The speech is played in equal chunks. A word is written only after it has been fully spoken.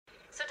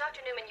So,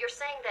 Dr. Newman, you're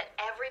saying that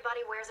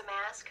everybody wears a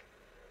mask?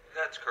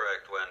 That's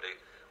correct, Wendy.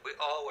 We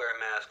all wear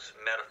masks,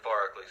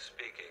 metaphorically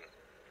speaking.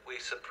 We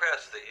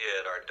suppress the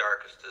id, our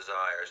darkest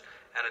desires,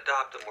 and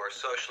adopt a more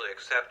socially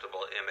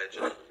acceptable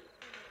image.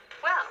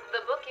 Well,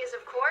 the book is,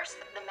 of course,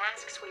 The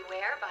Masks We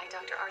Wear by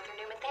Dr. Arthur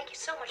Newman. Thank you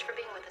so much for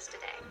being with us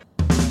today.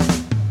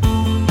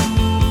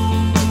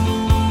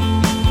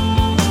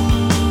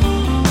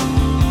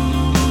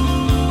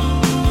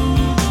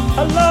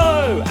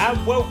 Hello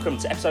and welcome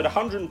to episode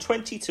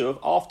 122 of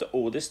After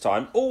All This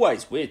Time,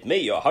 always with me,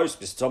 your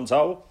host, Mr. Tom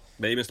Toll.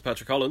 Me, Mr.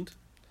 Patrick Holland.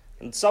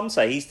 And some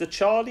say he's the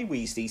Charlie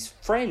Weasley's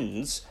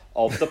friends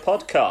of the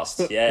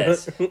podcast,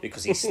 yes,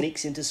 because he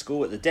sneaks into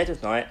school at the dead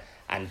of night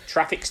and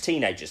traffics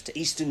teenagers to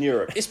Eastern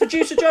Europe. It's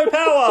producer Joe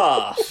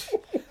Power!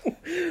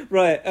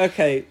 Right,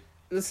 okay,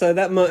 so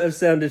that might have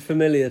sounded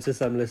familiar to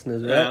some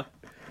listeners, right?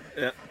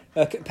 Yeah.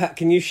 Okay, Pat,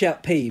 can you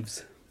shout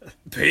Peeves?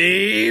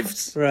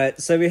 Peeves! Right,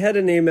 so we had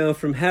an email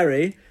from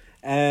Harry.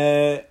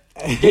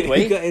 Did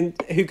we?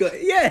 Who got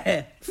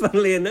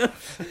funnily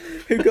enough,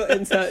 who got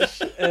in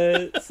touch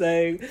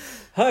saying,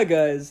 "Hi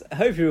guys, I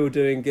hope you're all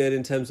doing good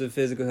in terms of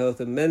physical health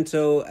and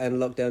mental, and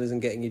lockdown isn't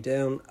getting you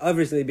down. I've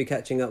recently been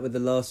catching up with the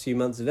last few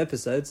months of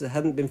episodes. I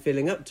hadn't been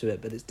feeling up to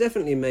it, but it's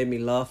definitely made me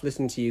laugh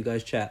listening to you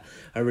guys chat.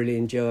 I really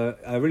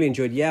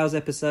enjoyed Yao's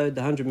episode,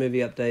 the 100 movie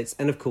updates,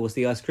 and of course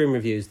the ice cream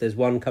reviews. There's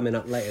one coming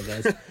up later,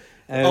 guys.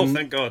 Oh,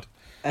 thank God.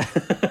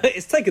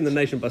 It's taken the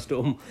nation by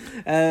storm.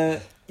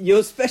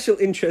 Your special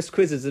interest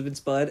quizzes have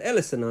inspired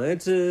Ellis and I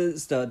to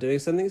start doing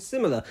something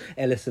similar.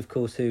 Ellis, of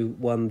course, who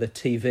won the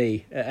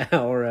TV at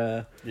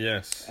our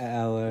last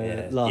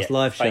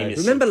live show.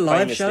 Remember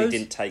live shows?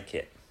 Didn't take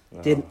it.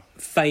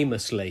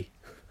 Famously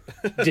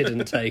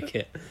didn't take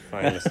it.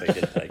 Famously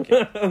didn't take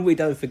it. We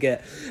don't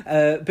forget.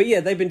 But yeah,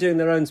 they've been doing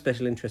their own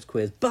special interest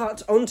quiz.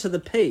 But onto the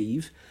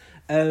peeve.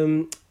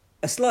 A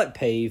slight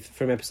peeve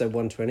from episode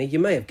 120. You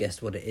may have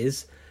guessed what it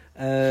is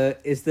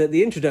that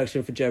the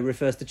introduction for Joe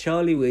refers to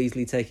Charlie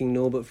Weasley taking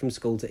Norbert from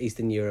school to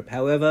Eastern Europe.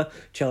 However,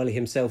 Charlie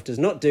himself does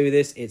not do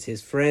this. It's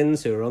his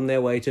friends who are on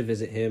their way to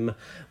visit him.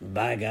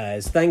 Bye,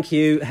 guys. Thank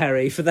you,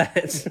 Harry, for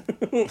that.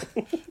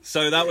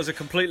 So that was a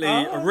completely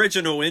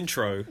original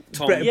intro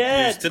Tom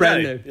used today.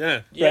 Brand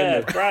new.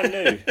 Yeah. Brand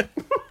new.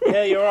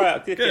 Yeah, you're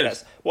right. Good.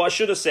 What I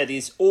should have said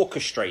is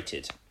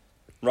orchestrated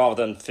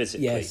rather than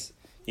physically. Yes.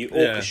 You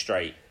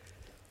orchestrate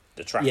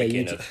the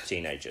trafficking of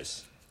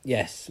teenagers.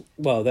 Yes.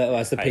 Well,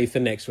 that's the P for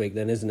next week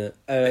then, isn't it?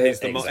 He's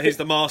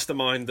the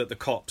mastermind that the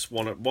cops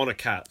want to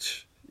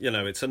catch. You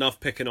know, it's enough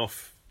picking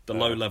off the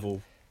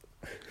low-level,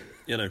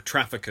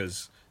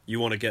 traffickers. You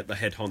want to get the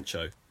head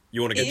honcho.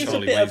 You want to get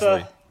Charlie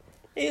Weasley.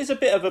 It is a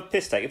bit of a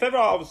piss take. If ever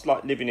I was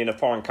like living in a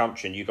foreign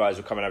country and you guys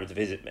were coming over to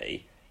visit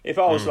me, if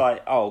I was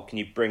like, oh, can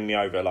you bring me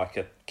over like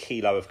a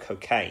kilo of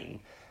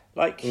cocaine?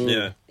 Like,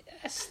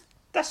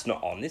 that's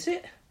not on, is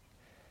it?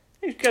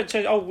 We're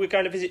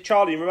going to visit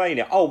Charlie in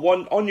Romania. Oh,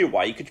 on your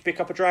way, could you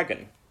pick up a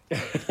dragon?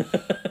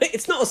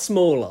 It's not a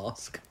small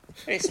ask.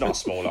 It's not a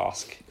small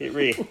ask. It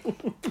really...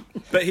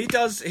 But he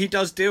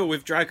does deal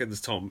with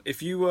dragons, Tom.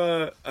 If you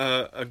were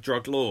a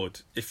drug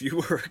lord, if you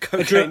were a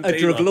cocaine dealer... A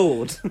drug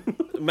lord.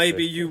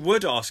 Maybe you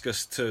would ask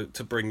us to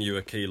bring you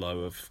a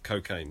kilo of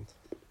cocaine.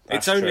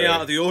 That's it's only true.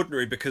 out of the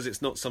ordinary because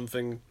it's not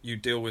something you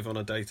deal with on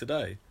a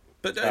day-to-day.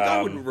 But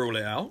I wouldn't rule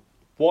it out.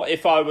 What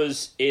if I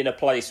was in a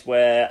place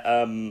where...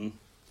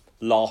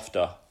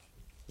 laughter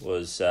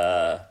was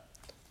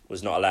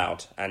not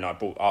allowed, and I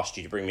asked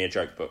you to bring me a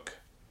joke book?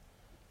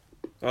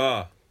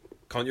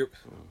 Can you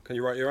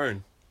write your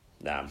own?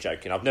 Nah, I'm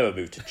joking. I've never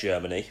moved to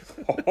Germany.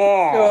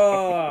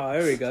 Oh,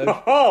 here we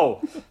go.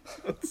 Oh,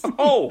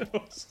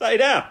 stay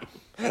down.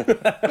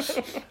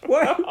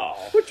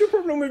 What's your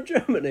problem with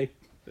Germany?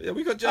 Yeah,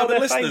 we got German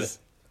listeners.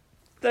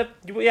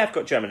 We have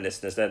got German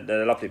listeners.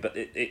 They're lovely, but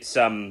it's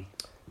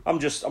I'm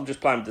just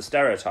playing with the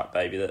stereotype,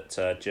 baby,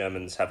 that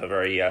Germans have a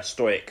very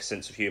stoic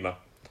sense of humour.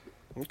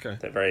 Okay.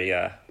 They're very,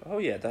 that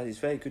is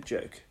a very good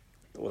joke.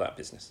 All that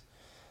business.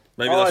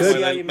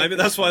 Maybe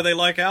that's why they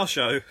like our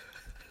show.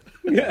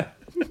 Yeah.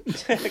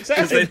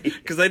 Exactly.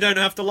 Because they don't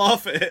have to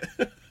laugh at it.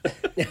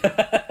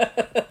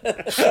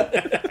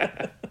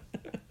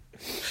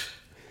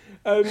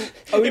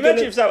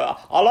 Imagine if so.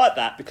 I like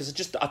that because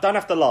I don't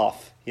have to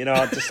laugh.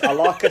 I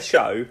like a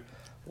show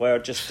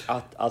where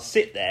I'll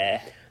sit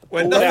there.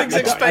 When nothing's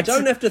expected. I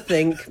don't have to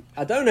think.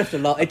 I don't have to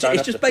laugh. It's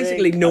just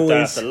basically noise. I don't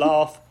have to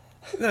laugh.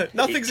 No,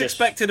 nothing's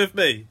expected of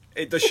me.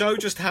 The show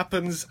just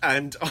happens,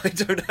 and I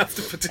don't have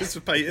to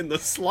participate in the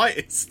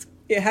slightest.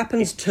 It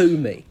happens to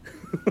me.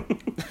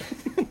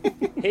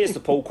 Here's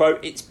the Paul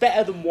quote: "It's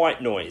better than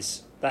white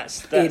noise."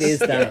 It is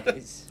that.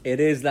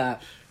 It is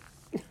that.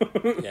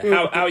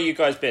 Yeah. How you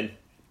guys been?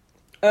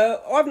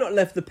 I've not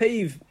left the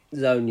peeve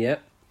zone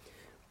yet.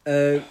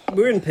 We're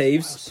in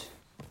peeves.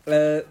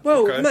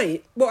 Okay.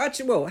 Mate. How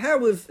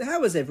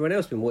has everyone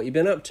else been? What you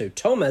been up to?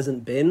 Tom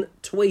hasn't been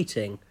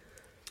tweeting.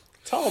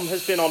 Tom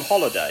has been on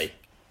holiday,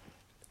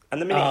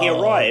 and the minute he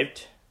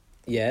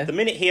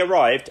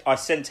arrived, I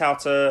sent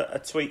out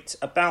a tweet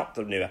about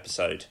the new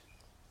episode.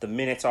 The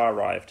minute I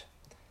arrived,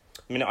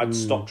 I mean, I'd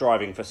stop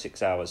driving for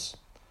 6 hours.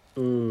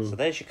 So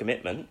there's your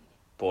commitment,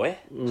 boy,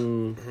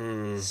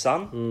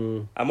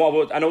 son.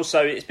 And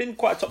also, it's been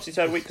quite a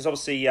topsy-turvy week because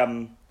obviously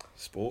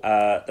Sport.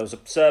 there was a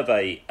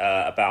survey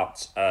about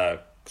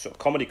sort of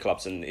comedy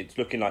clubs, and it's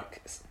looking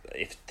like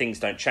if things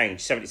don't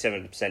change,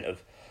 77%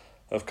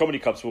 of comedy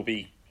clubs will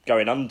be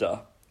going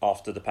under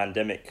after the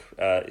pandemic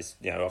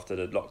after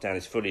the lockdown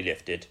is fully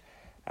lifted.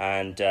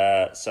 And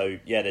so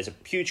there's a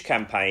huge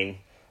campaign.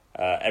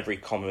 Every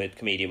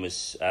comedian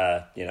was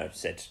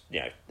said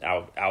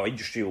our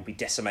industry will be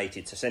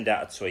decimated, to send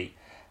out a tweet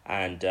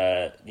and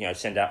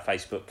send out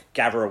Facebook,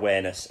 gather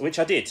awareness, which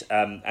I did.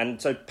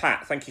 And so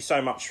Pat, thank you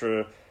so much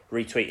for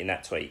retweeting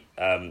that tweet.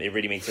 It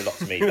really means a lot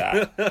to me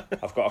that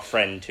I've got a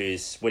friend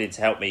who's willing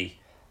to help me,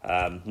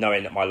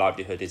 knowing that my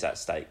livelihood is at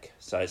stake.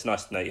 So it's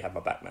nice to know you have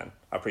my back, man.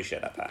 I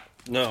appreciate that, Pat.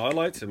 No, I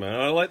liked it, man.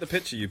 I like the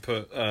picture you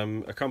put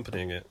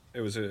accompanying it.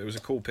 It was a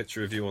cool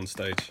picture of you on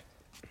stage.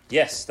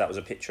 Yes, that was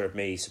a picture of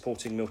me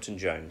supporting Milton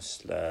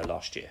Jones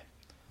last year.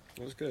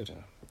 It was good.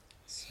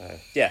 So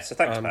thanks,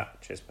 Pat.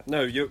 Cheers, Pat.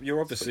 no,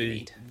 you're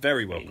obviously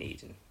very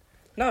welcome.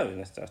 No,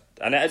 and So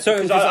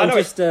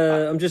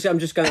I I'm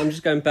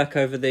just going back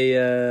over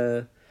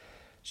the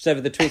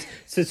tweets.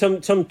 So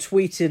Tom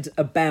tweeted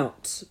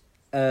about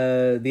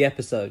the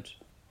episode.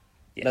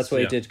 Yes. That's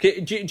what he did.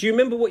 Do you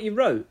remember what you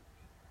wrote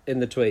in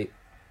the tweet?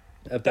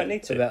 Don't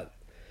need to.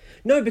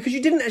 No, because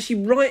you didn't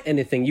actually write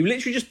anything. You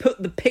literally just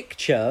put the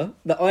picture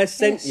that I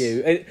sent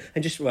you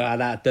and just,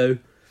 that'll do.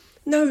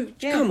 No,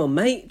 come on,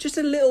 mate. Just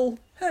a little,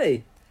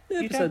 hey, the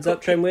episode's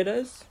up, Trend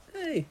Weirdos.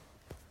 Hey.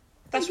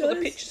 That's what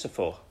the pictures are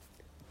for.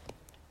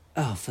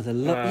 Oh, for the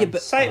love...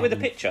 but say it with a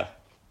picture.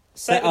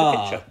 Say it with a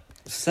picture.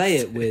 Say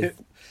it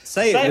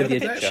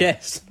with your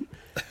chest.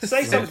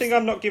 Say something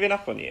I'm not giving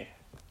up on you.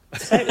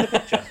 Say it with a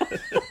picture.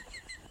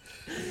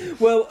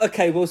 Well,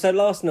 okay. Well, so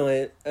last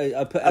night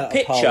I put out a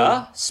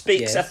picture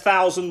speaks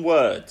 1,000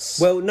 words.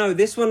 Well, no,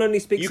 this one only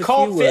speaks. You a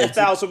can't few fit words.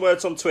 1,000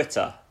 words on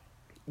Twitter.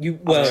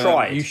 I've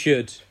tried. You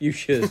should. You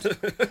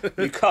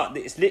can't.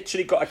 It's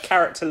literally got a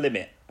character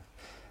limit.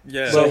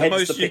 Yeah. So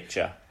hence the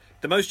picture.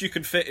 The most you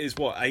can fit is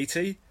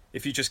 80.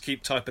 If you just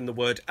keep typing the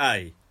word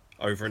 "a"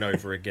 over and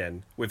over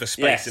again with a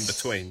space in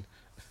between.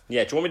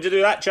 Yeah. Do you want me to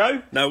do that,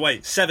 Joe? No,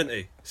 wait.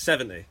 70.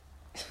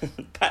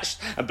 Patch,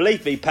 and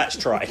believe me, Patch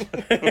tried.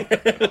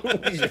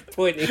 He's just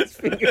pointing his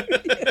finger.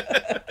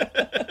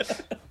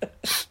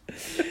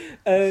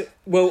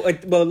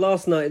 Well,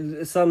 last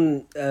night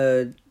some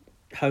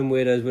home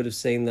weirdos would have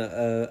seen that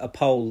a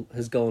poll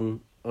has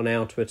gone on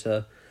our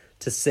Twitter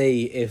to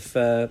see if,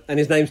 and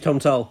his name's Tom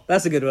Toll.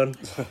 That's a good one.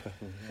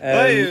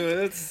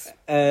 It's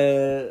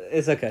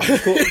okay.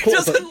 He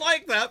doesn't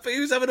like that, but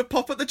he was having a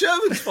pop at the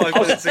Germans 5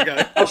 minutes ago.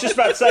 I was just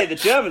about to say the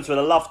Germans would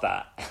have loved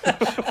that.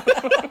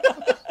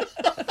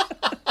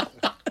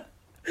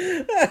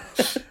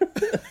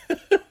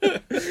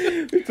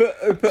 We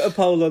put a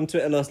poll on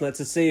Twitter last night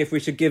to see if we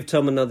should give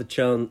Tom another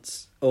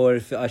chance or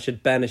if I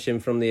should banish him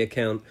from the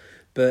account.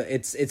 But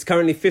it's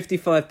currently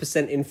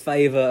 55% in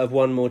favour of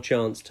one more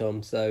chance,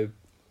 Tom. So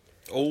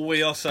all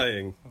we are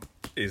saying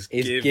is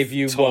give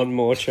you one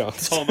more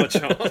chance. Tom a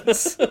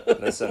chance.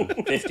 Listen,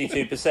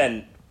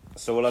 52%.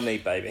 That's all I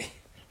need, baby.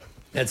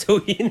 That's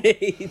all you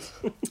need.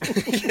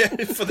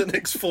 For the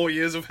next 4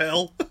 years of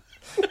hell.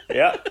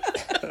 Yeah.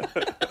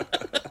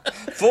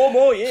 4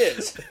 more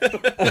years.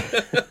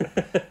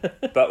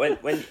 But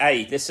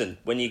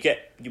when you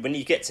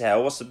get to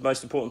hell, what's the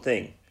most important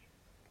thing?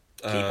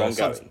 Keep on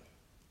going.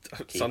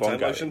 Keep on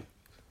going.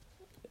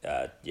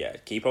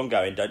 Keep on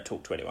going. Don't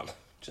talk to anyone.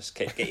 Just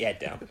get your head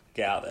down.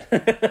 Get out there.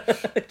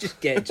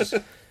 just get this.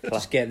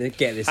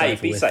 Hey,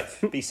 over be with.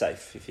 safe. Be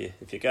safe.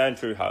 If you're going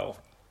through hell,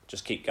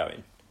 just keep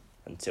going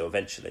until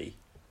eventually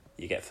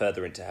you get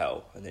further into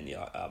hell, and then you're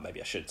like,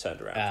 maybe I should have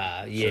turned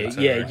around.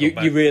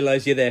 You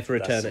realise you're there for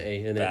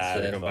eternity, and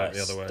it's back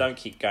the other way. Don't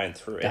keep going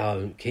through it.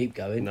 Don't keep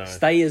going. No.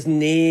 Stay as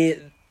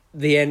near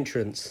the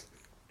entrance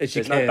as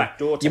you There's can. no back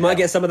door to you might hell.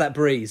 get some of that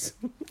breeze.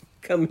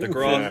 The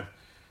grass.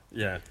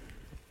 Yeah.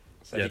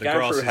 So The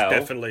grass is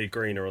definitely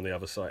greener on the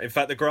other side. In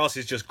fact, the grass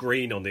is just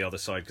green on the other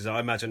side, because I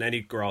imagine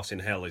any grass in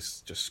hell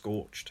is just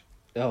scorched.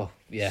 Oh,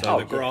 yeah. So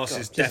the grass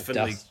is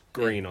definitely dust.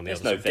 green on the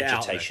There's other no side.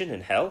 vegetation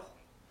in hell.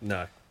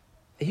 No.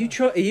 Are you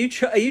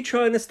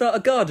trying to start a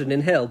garden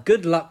in hell?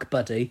 Good luck,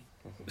 buddy.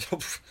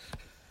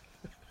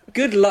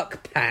 Good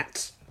luck,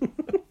 Pat.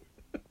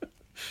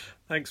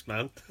 Thanks,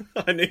 man.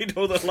 I need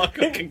all the luck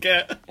I can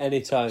get.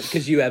 Anytime,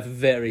 because you have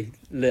very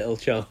little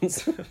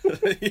chance.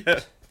 Yeah.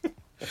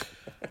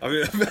 I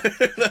mean,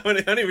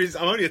 the only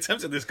reason I'm only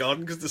attempting this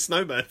garden because the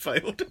snowman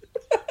failed.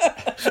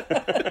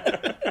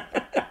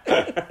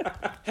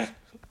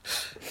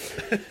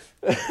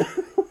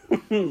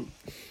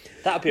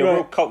 That would be a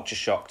real culture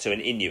shock to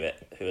an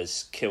Inuit who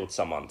has killed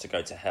someone to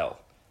go to hell.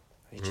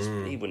 He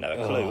wouldn't have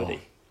a clue, would he?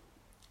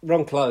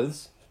 Wrong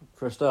clothes,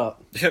 for a start.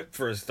 Yep,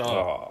 for a start.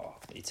 Oh,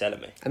 are you telling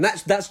me? And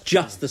that's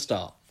just the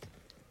start.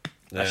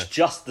 That's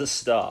just the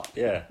start,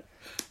 yeah.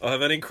 I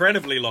have an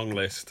incredibly long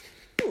list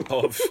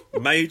of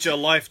major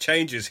life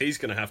changes he's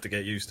going to have to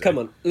get used to. Come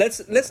on,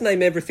 let's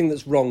name everything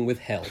that's wrong with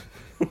hell.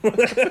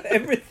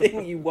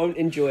 Everything you won't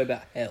enjoy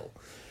about hell.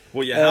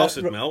 Well, your house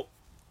would melt.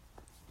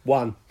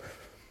 1.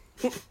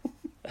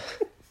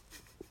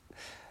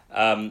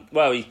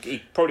 Well,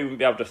 he probably wouldn't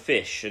be able to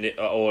fish,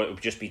 or it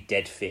would just be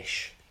dead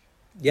fish.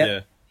 Yep. Yeah.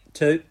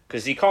 2.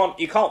 Because you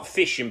can't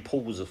fish in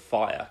pools of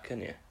fire,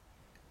 can you?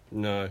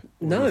 No.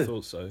 No. I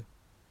thought so.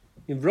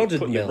 Your rod would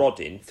Put your melt.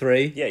 rod in.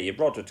 3. Yeah, your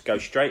rod would go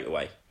straight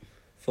away.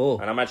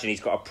 4. And I imagine he's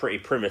got a pretty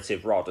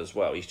primitive rod as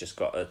well. He's just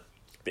got a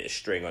bit of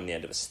string on the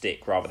end of a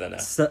stick rather than a...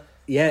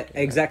 Yeah,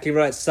 exactly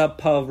right.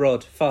 Subpar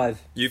rod.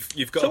 5.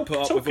 You've got to put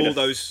up with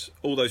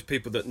all those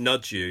people that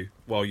nudge you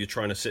while you're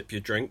trying to sip your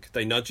drink.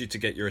 They nudge you to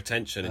get your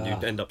attention, and you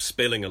end up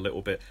spilling a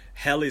little bit.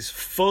 Hell is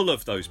full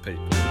of those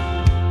people.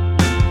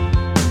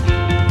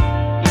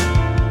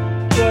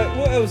 Right,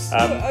 what else?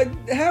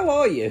 How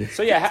are you?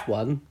 So yeah, That's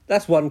one.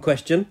 That's one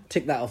question.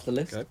 Tick that off the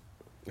list.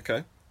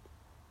 Okay.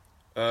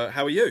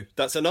 How are you?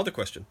 That's another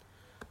question.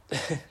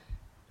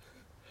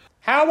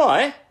 how am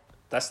I?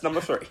 That's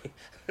number 3.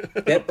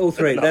 Yep, all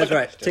 3. That's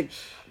right. question.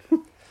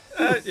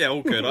 Tick. Yeah,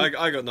 all good.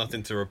 I got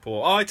nothing to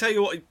report. I tell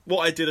you what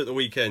I did at the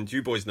weekend.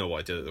 You boys know what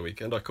I did at the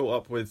weekend. I caught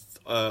up with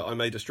I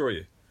May Destroy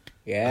You.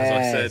 Yes. As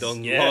I said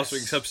on Yes. last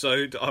week's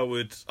episode, I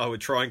would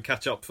try and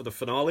catch up for the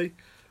finale.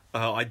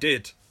 I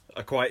did.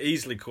 I quite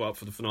easily caught up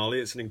for the finale.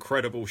 It's an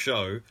incredible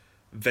show.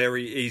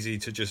 Very easy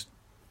to just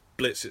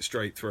blitz it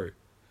straight through.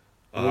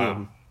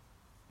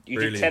 You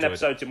really did 10 enjoyed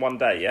episodes in one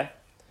day, yeah?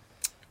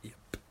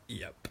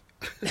 Yep.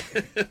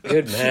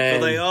 Good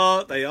man.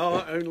 But they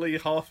are only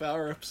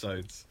half-hour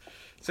episodes.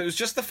 So it was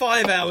just the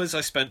 5 hours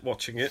I spent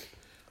watching it.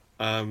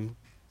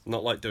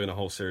 Not like doing a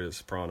whole series of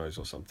Sopranos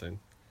or something.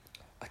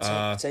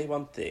 I tell you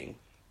one thing.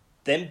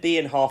 Them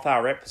being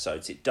half-hour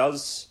episodes, it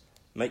does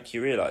make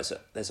you realise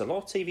that there's a lot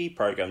of TV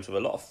programmes with a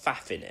lot of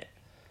faff in it.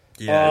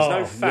 Yeah. There's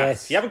no faff.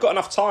 yes. You haven't got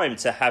enough time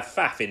to have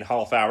faff in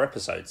half-hour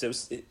episodes.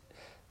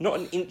 Not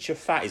an inch of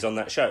fat is on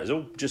that show. It's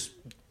all just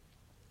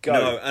go.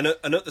 No, and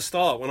at the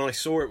start when I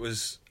saw it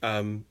was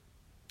going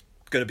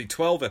to be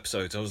 12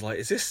 episodes, I was like,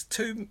 is this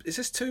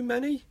too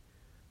many?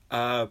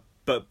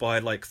 But by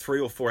like 3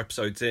 or 4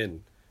 episodes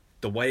in,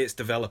 the way it's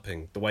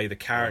developing, the way the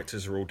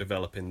characters are all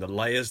developing, the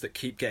layers that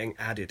keep getting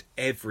added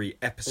every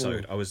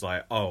episode, I was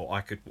like, oh, I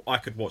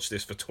could watch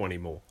this for 20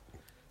 more.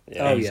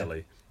 Yeah.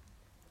 Easily.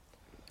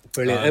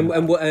 Brilliant.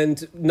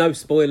 And no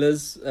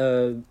spoilers,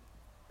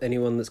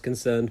 anyone that's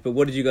concerned, but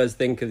what did you guys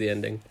think of the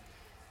ending?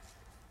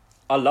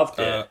 I loved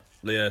it.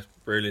 Yeah,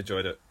 really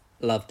enjoyed it.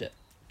 Loved it.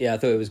 Yeah, I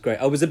thought it was great.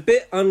 I was a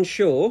bit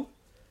unsure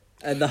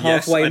at the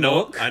halfway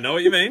mark. I know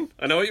what you mean.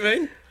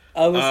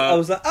 I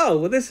was like, oh,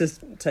 well, this has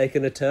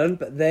taken a turn,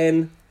 but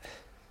then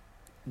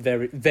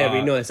very,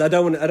 very nice. I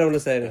don't want to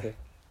say anything.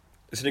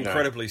 It's an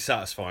incredibly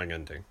satisfying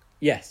ending.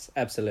 Yes,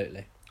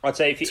 absolutely. I'd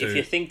say if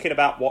you're thinking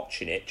about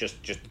watching it,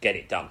 just get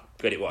it done.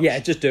 Get it watched. Yeah,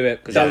 just do it.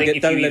 Because I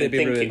think Don't let it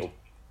be ruined.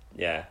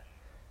 Yeah.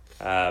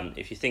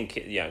 If you think,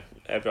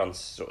 everyone's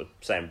sort of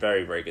saying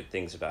very, very good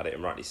things about it,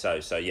 and rightly so.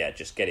 So, yeah,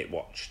 just get it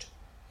watched.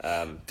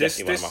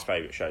 Definitely one of my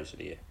favourite shows of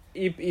the year.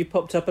 You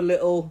popped up a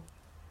little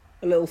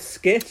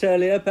skit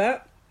earlier,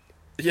 Pat.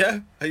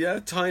 Yeah,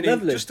 tiny,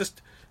 Lovely. just a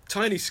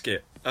tiny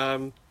skit.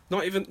 Not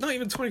even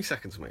 20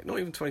 seconds, mate. Not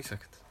even 20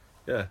 seconds.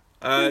 Yeah.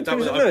 It's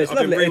lovely. It's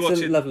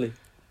lovely.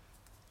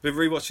 Been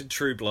rewatching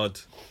True Blood,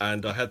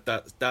 and I had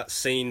that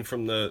scene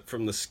from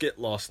the skit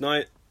last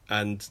night,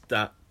 and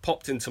that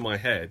popped into my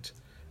head,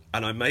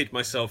 and I made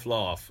myself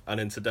laugh. And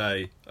then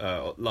today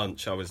at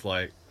lunch, I was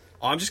like,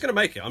 I'm just going to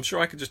make it. I'm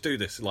sure I could just do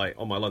this like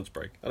on my lunch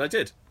break, and I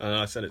did, and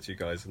I sent it to you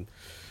guys. And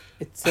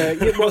It's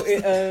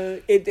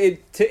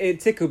it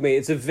tickled me.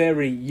 It's a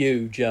very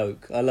you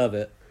joke. I love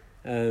it.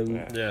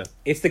 yeah,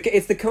 It's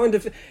the kind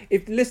of,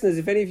 if listeners,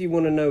 if any of you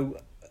want to know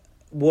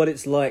what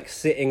it's like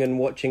sitting and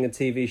watching a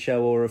TV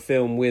show or a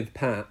film with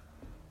Pat,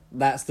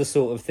 that's the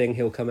sort of thing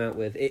he'll come out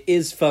with. It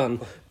is fun,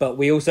 but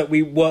we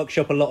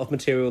workshop a lot of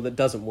material that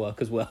doesn't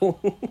work as well.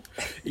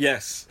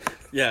 yes,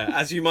 yeah.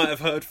 As you might have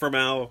heard from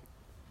our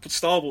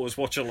Star Wars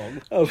watch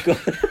along. Oh god.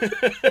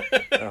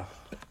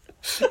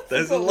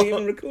 There's I a thought lot. we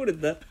even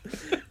recorded that.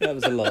 That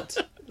was a lot.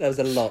 Yeah, there's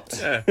a lot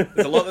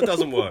that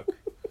doesn't work.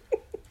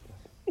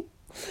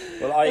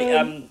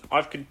 Well,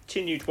 I've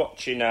continued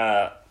watching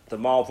the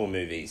Marvel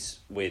movies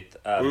with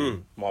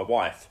my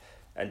wife,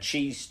 and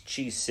she's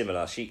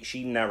similar.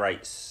 She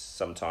narrates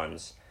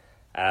sometimes.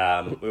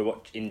 We were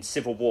in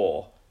Civil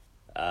War.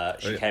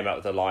 She came out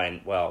with a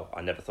line, "Well,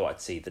 I never thought I'd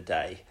see the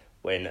day,"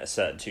 when a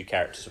certain 2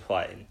 characters were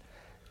fighting.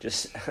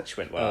 She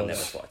went, "Well, I never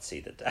thought I'd see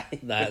the day."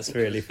 That's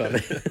really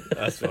funny.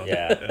 That's fun.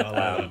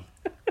 Yeah.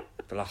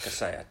 But like I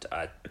say,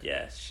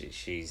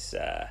 she's.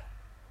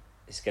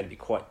 It's going to be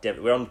quite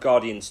deadly. We're on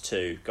Guardians of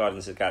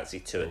the Galaxy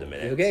 2 at the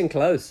minute. You're getting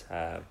close.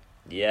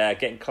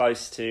 Getting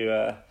close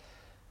to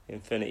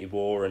Infinity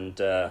War and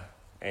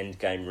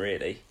Endgame,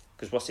 really.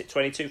 Because what's it,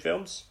 22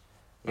 films?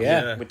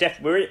 Yeah.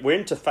 We're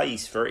into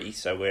Phase 3,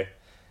 so we're...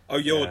 Oh,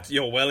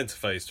 you're well into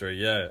Phase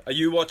 3, yeah. Are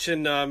you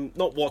watching,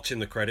 not watching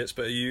the credits,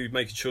 but are you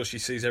making sure she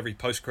sees every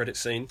post-credit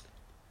scene?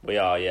 We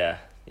are, yeah.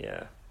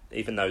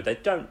 Even though they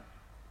don't...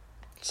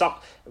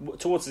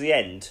 towards the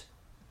end,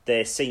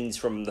 they're scenes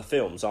from the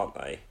films, aren't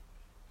they?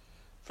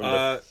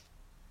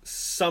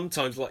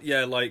 Sometimes,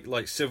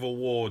 like Civil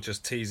War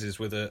just teases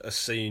with a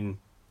scene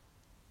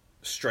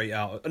straight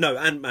out. No,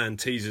 Ant-Man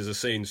teases a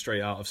scene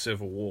straight out of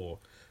Civil War.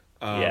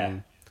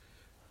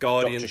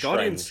 Guardians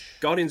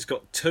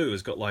got 2,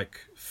 has got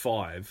like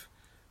 5.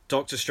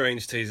 Doctor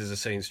Strange teases a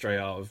scene straight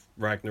out of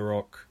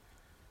Ragnarok.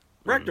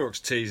 Ragnarok's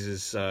tease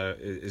is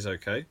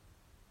okay.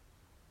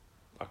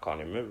 I can't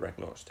even remember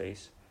Ragnarok's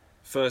tease.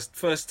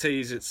 First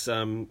tease, it's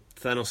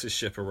Thanos'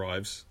 ship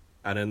arrives,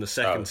 and then the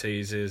second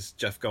tease is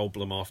Jeff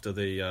Goldblum after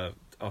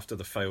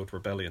the failed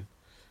rebellion.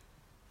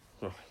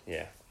 Oh,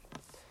 yeah.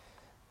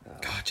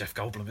 God, Jeff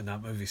Goldblum in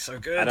that movie, so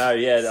good. I know,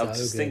 yeah. I was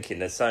just thinking,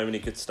 there's so many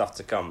good stuff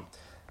to come.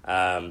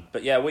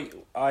 But yeah,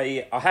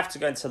 I have to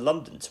go into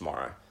London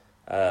tomorrow.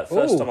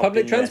 First time public I've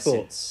been transport.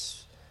 There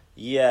since,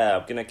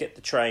 I'm gonna get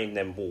the train,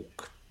 then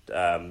walk.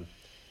 I'm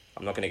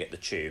not gonna get the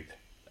tube.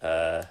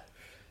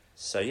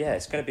 So yeah,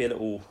 it's gonna be a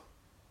little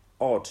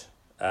odd.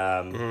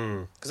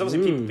 Because obviously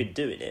people have been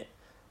doing it,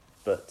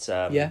 but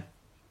yeah,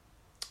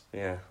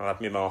 I'll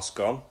have my mask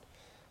on.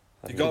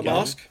 You got a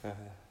mask?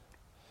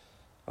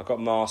 I've got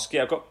a mask.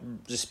 Yeah, I've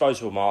got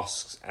disposable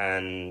masks,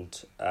 and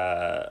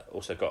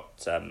also got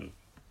some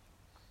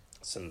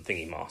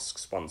thingy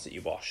masks, ones that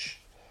you wash.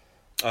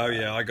 Oh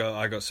yeah, I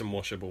got some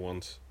washable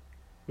ones.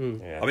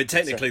 Yeah. I mean,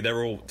 technically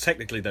they're all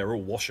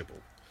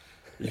washable.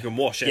 You can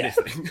wash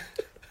anything.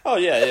 Oh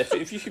yeah,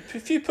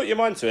 if you put your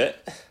mind to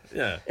it.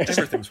 Yeah,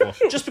 everything's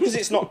washable. Just because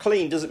it's not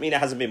clean doesn't mean it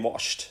hasn't been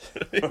washed.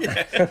 But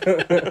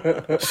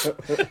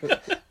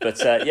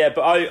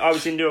I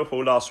was in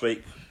Liverpool last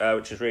week,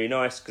 which was really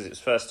nice because it was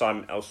the first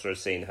time Elsa has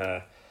seen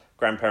her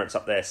grandparents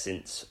up there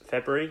since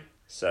February,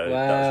 so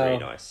that was really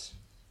nice.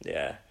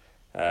 Yeah,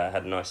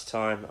 had a nice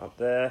time up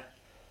there.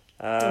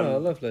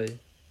 Lovely.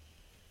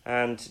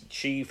 And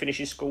she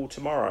finishes school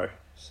tomorrow,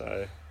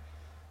 so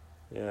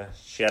yeah,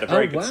 she had a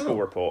very good school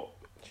report.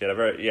 She had a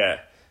very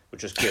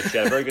which was good. She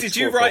had a very good. Did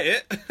you write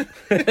it?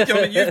 I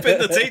mean, you've been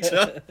the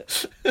teacher.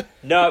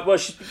 No, well,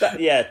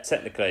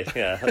 technically,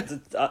 yeah.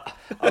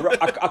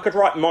 I could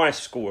write my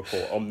school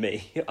report on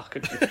me. I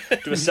could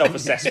do a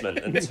self-assessment,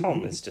 and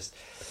Tom is just.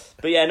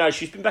 But yeah, no,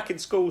 she's been back in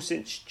school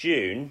since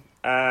June,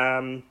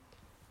 second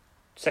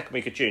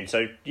week of June.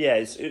 So yeah,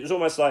 it was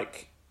almost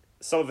like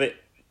some of it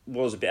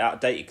was a bit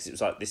outdated because it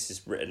was like this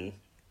is written,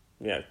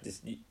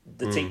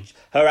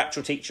 her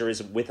actual teacher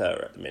isn't with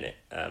her at the minute.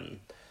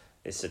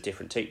 It's a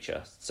different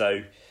teacher.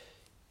 So,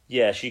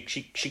 yeah, she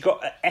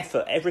got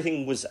effort.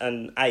 Everything was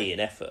an A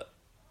in effort,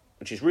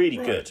 which is really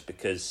good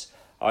because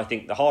I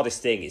think the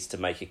hardest thing is to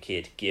make a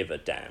kid give a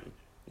damn,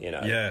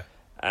 Yeah.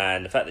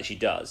 And the fact that she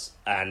does,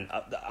 and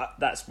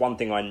that's one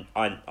thing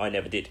I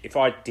never did. If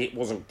I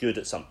wasn't good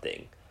at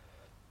something,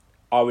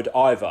 I would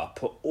either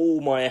put all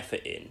my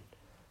effort in.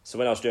 So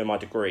when I was doing my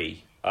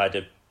degree,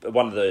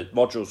 one of the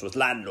modules was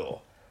land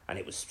law, and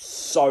it was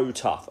so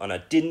tough, and I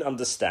didn't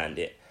understand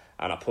it.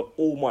 And I put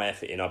all my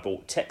effort in. I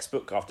bought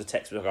textbook after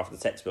textbook after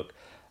textbook.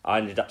 I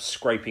ended up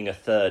scraping a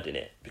third in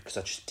it because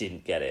I just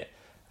didn't get it.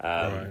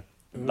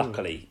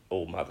 Luckily,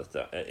 all my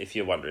other if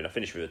you're wondering, I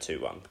finished with a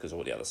 2-1 because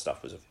all the other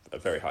stuff was a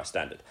very high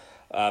standard.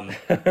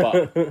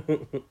 But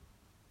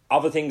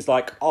other things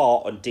like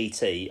art and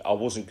DT, I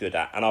wasn't good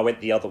at, and I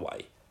went the other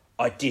way.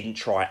 I didn't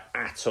try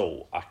at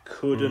all. I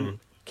couldn't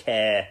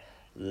care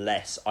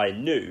less. I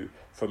knew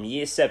from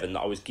year 7 that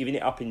I was giving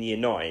it up in year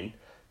 9.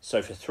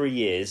 So for 3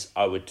 years,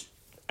 I would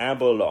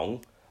amble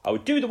along. I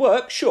would do the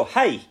work. Sure.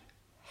 Hey,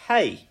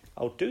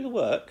 I'll do the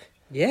work.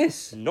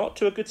 Yes. Not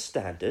to a good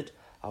standard.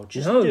 I'll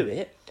just do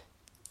it.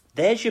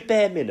 There's your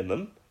bare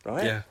minimum,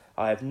 right? Yeah.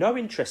 I have no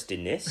interest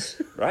in this,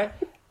 right?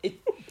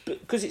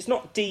 Because it's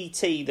not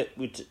DT that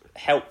would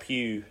help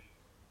you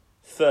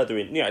further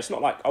in. It's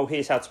not like,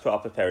 here's how to put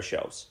up a pair of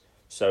shelves.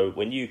 So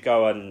when you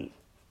go and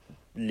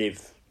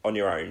live on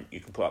your own, you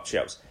can put up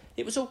shelves.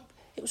 It was all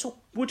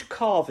wood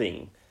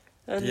carving.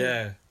 And,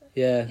 Yeah.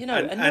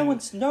 No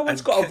one's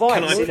got a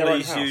vice in their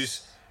own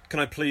house. Can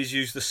I please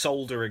use the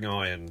soldering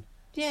iron?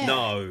 Yeah.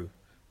 No,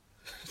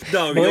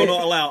 you're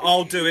not allowed.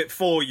 I'll do it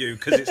for you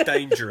because it's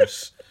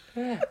dangerous.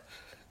 Yeah.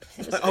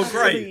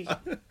 Great.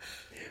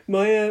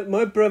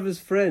 My brother's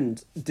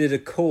friend did a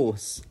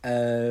course,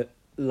 I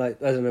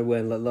don't know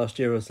when, like last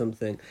year or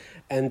something.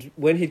 And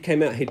when he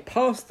came out, he'd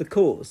passed the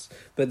course,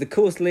 but the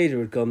course leader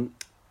had gone,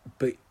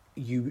 but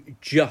you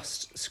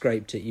just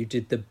scraped it. You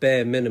did the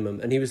bare minimum.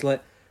 And he was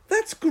like,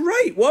 that's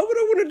great. Why would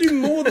I want to do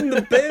more than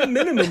the bare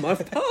minimum?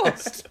 I've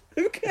passed.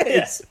 Who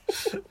cares?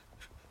 Yeah.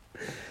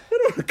 I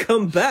don't want to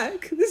come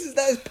back.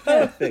 That is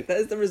perfect. That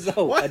is the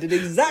result. What? I did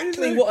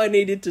exactly what I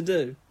needed to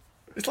do.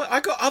 It's like, I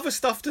got other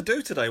stuff to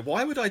do today.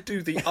 Why would I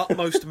do the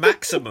utmost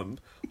maximum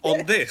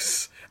on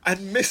this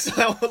and miss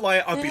out?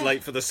 Like, I'd be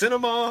late for the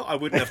cinema. I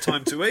wouldn't have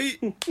time to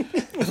eat.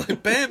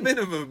 Like, bare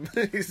minimum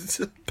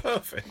is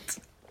perfect.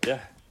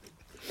 Yeah.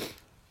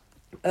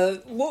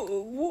 What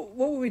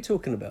were we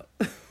talking about?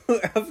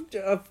 I've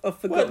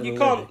forgotten. Well, you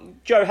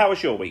can't. Joe, how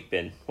has your week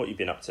been? What have you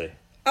been up to?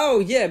 Oh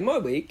yeah, my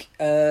week.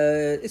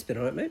 It's been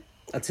alright, mate.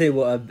 I'll tell you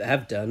what I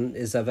have done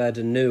is I've had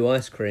a new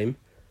ice cream.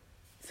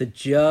 for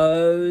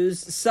Joe's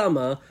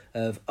summer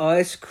of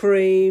ice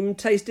cream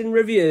tasting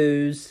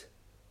reviews.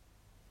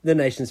 The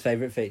nation's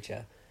favourite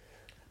feature.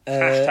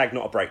 Hashtag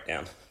not a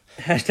breakdown.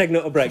 Hashtag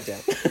not a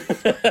breakdown.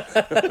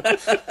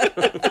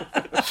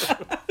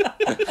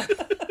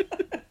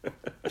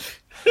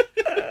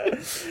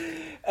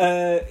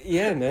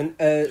 Yeah,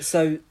 man.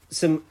 So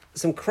some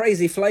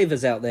crazy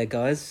flavours out there,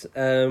 guys.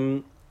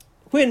 We're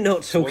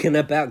not talking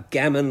about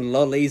gammon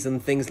lollies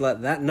and things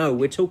like that. No,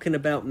 we're talking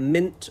about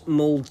mint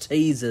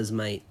Maltesers,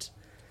 mate.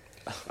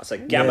 I say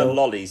gammon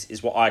lollies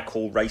is what I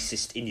call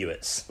racist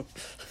Inuits.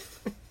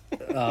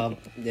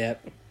 Yeah.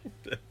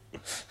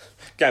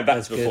 Going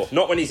back to before.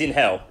 Not when he's in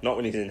hell. Not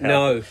when he's in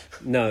hell.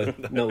 No,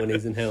 not when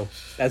he's in hell.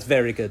 That's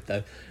very good,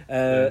 though.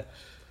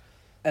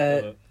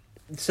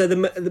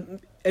 So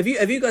have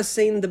you guys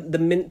seen the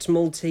mint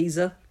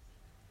Malteser?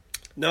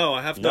 No,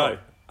 I have not. No,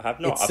 I have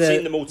not. I've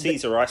seen the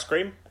Malteser ice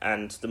cream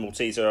and the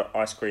Malteser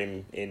ice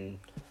cream in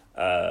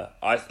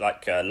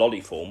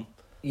lolly form.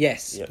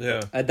 Yes.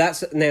 Yeah.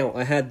 That's now.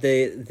 I had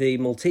the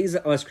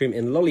Malteser ice cream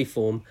in lolly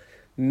form,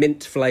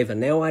 mint flavour.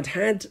 Now I'd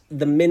had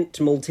the mint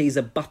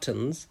Malteser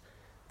buttons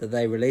that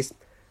they released.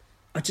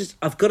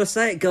 I've got to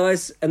say it,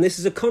 guys, and this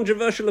is a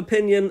controversial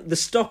opinion. The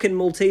stock in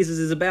Maltesers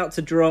is about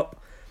to drop.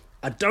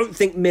 I don't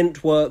think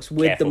mint works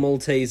with the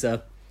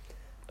Malteser.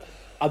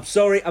 I'm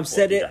sorry, I've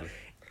said it.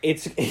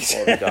 It's what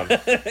have you done?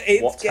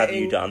 What have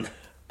you done?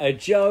 A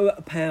Joe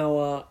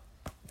Power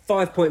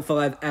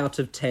 5.5 out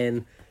of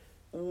 10.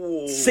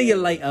 Ooh. See you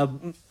later.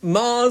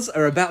 Mars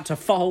are about to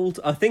fold.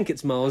 I think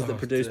it's Mars that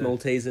produced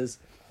Maltesers.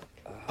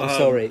 I'm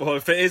sorry. Well,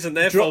 if it isn't,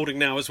 they're folding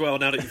now as well,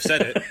 now that you've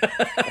said it.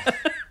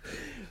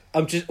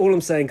 All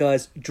I'm saying,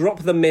 guys, drop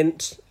the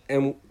mint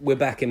and we're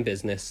back in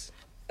business.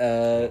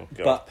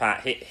 But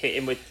Pat, hit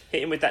him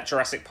with that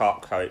Jurassic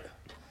Park quote.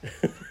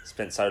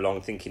 Spent so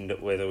long thinking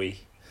that whether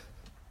we...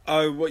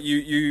 Oh, what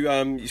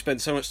you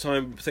spent so much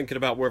time thinking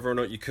about whether or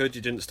not you could,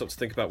 you didn't stop to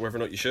think about whether or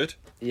not you should?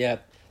 Yeah.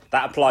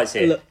 That applies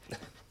here. Look,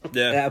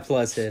 yeah. That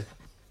applies here.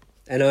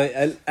 And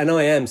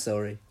I am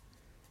sorry.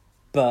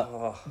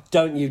 But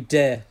don't you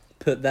dare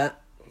put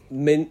that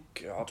mint...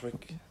 God, we're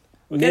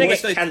going to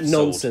get cancelled.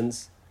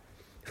 Nonsense.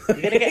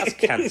 You're going to get us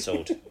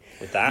cancelled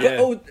with that.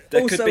 Yeah.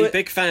 There could be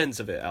big fans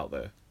of it out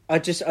there. I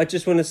just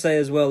want to say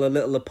as well a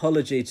little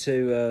apology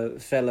to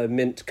fellow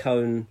mint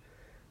cone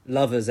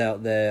lovers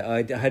out there.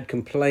 I had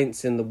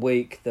complaints in the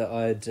week that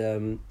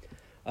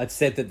I'd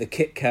said that the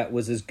Kit Kat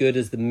was as good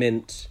as the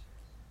mint,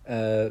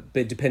 but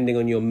depending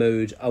on your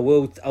mood,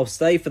 I'll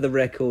say for the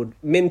record,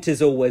 mint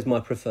is always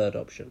my preferred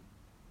option.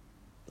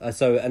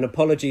 So an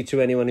apology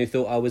to anyone who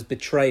thought I was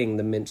betraying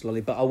the mint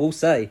lolly, but I will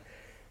say,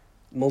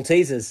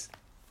 Maltesers,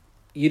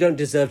 you don't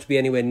deserve to be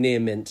anywhere near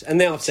mint. And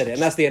now I've said it,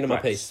 and that's the end of my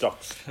piece. Stop.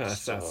 All right,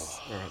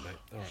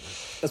 mate.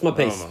 That's my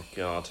piece. Oh my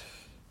God.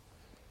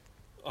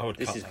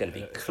 This is going to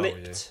be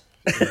clipped.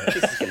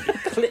 This is going to be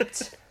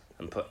clipped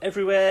and put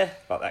everywhere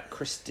like that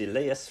Chris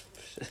D'Elias.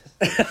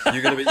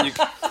 You're going to be...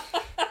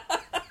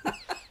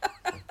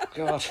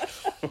 God.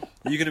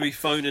 You're going to be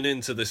phoning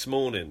into this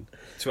morning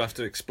to have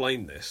to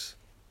explain this.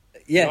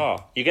 Yeah.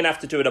 Oh, you're going to have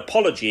to do an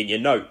apology in your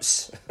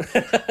notes.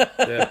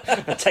 Yeah.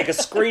 And take a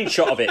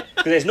screenshot of it.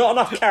 Because there's not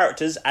enough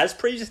characters, as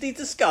previously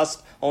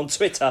discussed on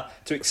Twitter,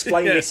 to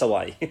explain this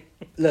away.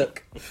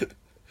 Look,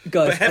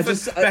 guys...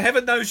 But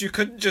heaven knows you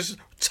couldn't just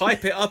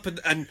type it up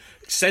and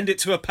send it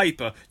to a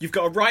paper. You've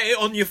got to write it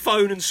on your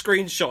phone and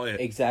screenshot it.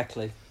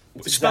 Exactly.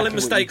 Spelling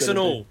mistakes and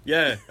all.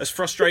 Yeah, as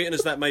frustrating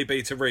as that may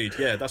be to read.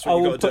 Yeah, that's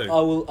what you've got to do.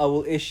 I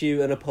will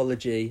issue an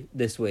apology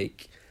this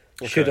week.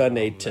 Should I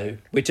need to,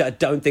 which I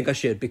don't think I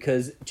should,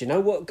 because do you know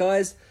what,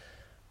 guys?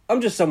 I'm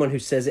just someone who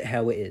says it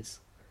how it is.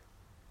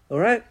 All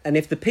right? And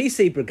if the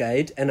PC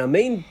Brigade, and I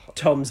mean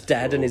Tom's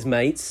dad and his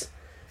mates...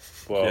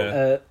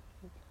 Well,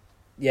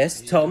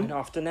 yes, Tom? Going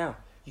after now.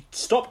 You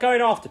stop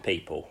going after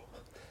people.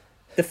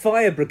 The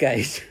Fire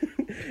Brigade.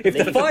 If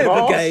the Fire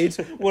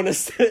Brigade want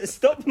to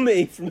stop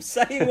me from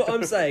saying what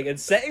I'm saying and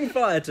setting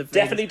fire to things...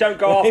 Definitely don't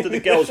go after the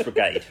Girls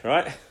Brigade,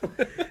 right?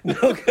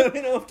 Not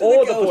going after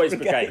or the the Boys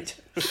Brigade.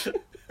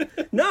 Brigade.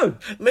 No.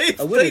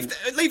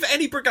 Leave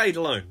any brigade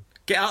alone.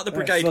 Get out of the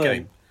brigade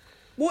game.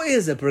 What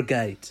is a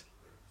brigade?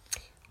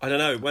 I don't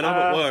know. When I'm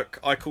at work,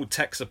 I call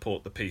tech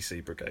support the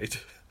PC Brigade.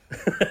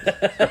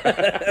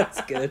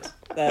 That's good.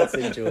 That's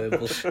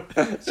enjoyable.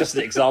 It's just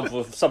an example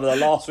of some of the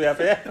laughs we have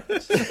here.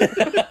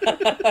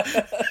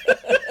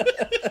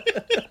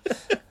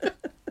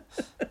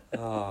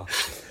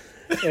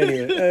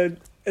 Anyway,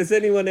 has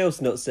anyone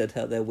else not said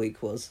how their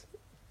week was?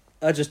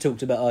 I just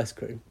talked about ice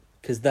cream,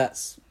 because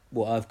that's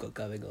what I've got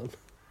going on.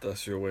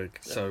 That's your week.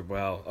 So,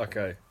 wow.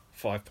 Okay.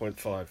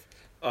 5.5.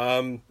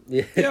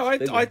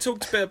 I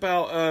talked a bit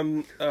about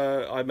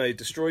I May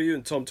Destroy You,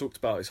 and Tom talked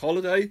about his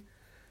holiday.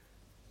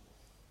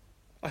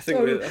 Do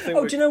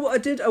you know what I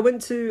did? I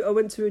went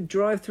to a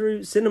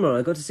drive-through cinema.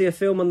 I got to see a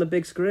film on the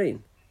big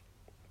screen.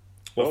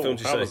 What film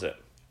did you see? How was it?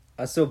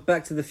 I saw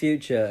Back to the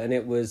Future, and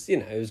it was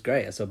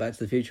great. I saw Back to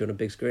the Future on a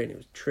big screen. It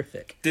was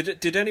terrific.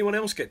 Did anyone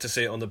else get to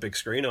see it on the big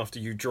screen after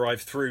you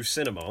drive through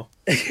cinema?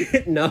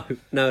 No.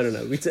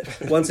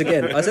 Once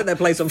again, I set that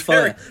place on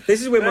fire.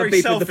 This is where my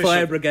beef with the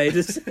fire brigade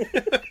is.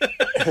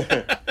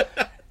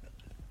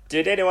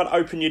 Did anyone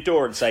open your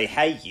door and say,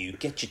 "Hey, you,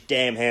 get your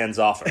damn hands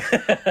off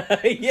her"?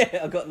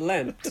 Yeah, I got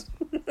lamped.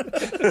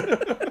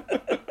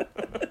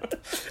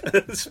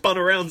 Spun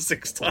around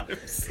 6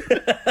 times.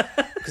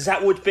 Because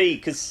that would be...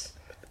 Because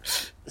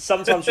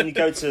sometimes when you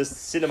go to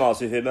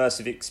cinemas with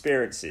immersive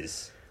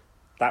experiences,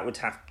 that would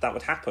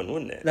happen,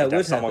 wouldn't it? You'd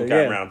have someone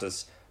going around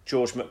as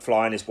George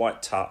McFly in his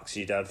white tux.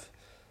 You'd have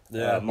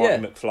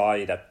Marty McFly.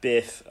 You'd have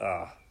Biff.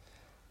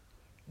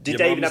 Did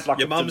they even have like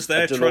your mum's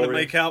there trying to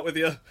make out with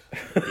you?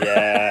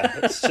 Yeah,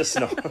 it's just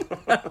not.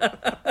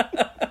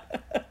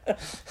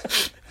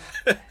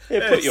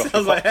 It put you off.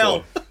 Sounds like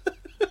hell.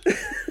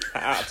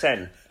 Out of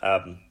 10,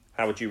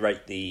 how would you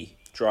rate the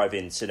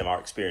drive-in cinema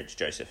experience,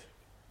 Joseph?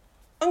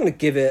 I'm going to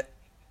give it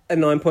a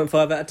 9.5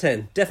 out of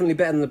 10. Definitely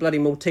better than the bloody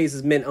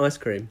Maltesers mint ice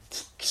cream.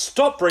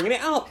 Stop bringing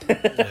it up.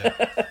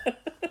 Yeah.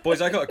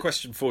 Boys, I got a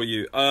question for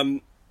you.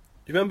 You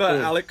remember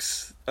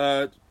Alex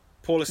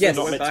Paulus? Yes,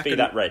 not meant to be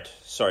that red.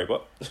 Sorry,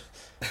 what?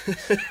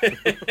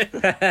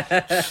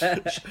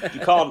 You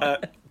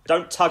can't.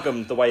 Don't tug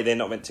them the way they're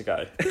not meant to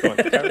go. Go on,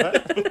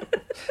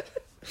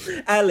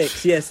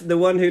 Alex, yes, the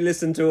one who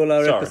listened to all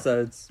our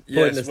episodes.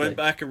 Yes, went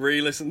back and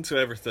re-listened to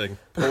everything.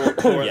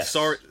 Yes.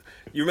 Sorry,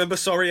 you remember?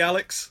 Sorry,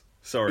 Alex.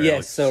 Sorry, yes,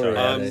 Alex. sorry,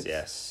 Alex.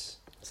 Yes.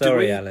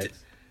 Sorry,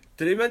 Alex.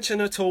 Did he mention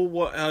at all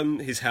what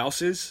his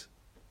house is?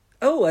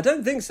 Oh, I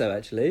don't think so,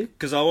 actually.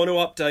 Because I want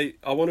to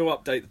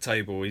update the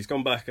table. He's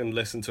gone back and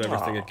listened to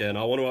everything again.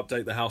 I want to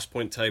update the house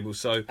point table.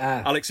 So,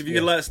 Alex, if you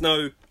could let us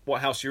know what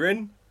house you're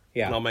in,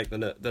 and I'll make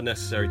the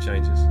necessary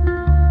changes.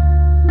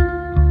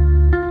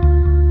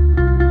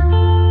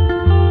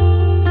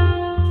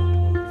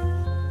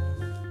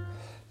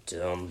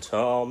 Tom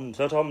tom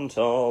tom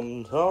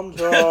tom tom tom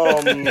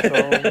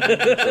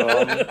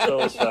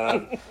Toes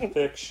fan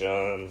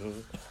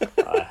fiction.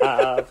 I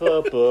have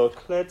a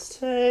book. Let's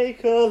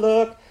take a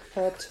look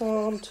at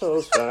Tom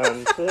Toes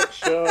fan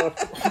fiction.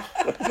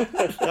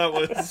 That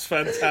was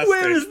fantastic.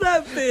 Where has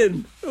that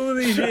been all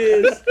these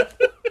years?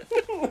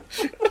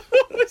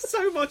 I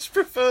so much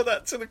prefer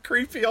that to the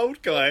creepy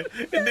old guy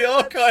in the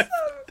archive.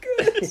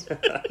 So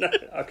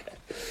good. Okay.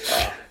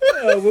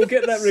 We'll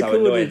get that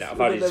recorded. We'll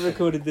get that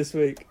recorded this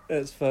week.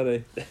 That's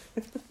funny.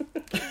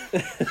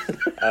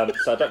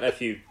 So I don't know if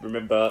you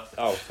remember.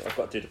 Oh, I've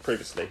got to do the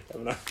previously,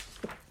 haven't I?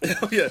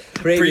 Oh, yeah.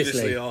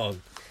 Previously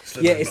on.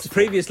 Yeah, it's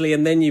previously,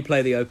 and then you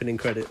play the opening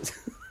credits.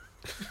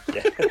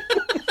 Yeah.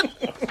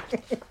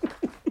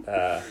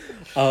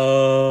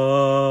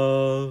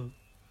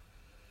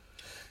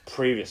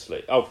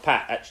 Previously. Oh,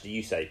 Pat, actually,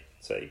 you say.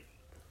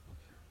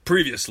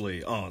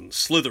 Previously on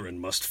Slytherin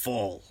Must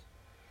Fall.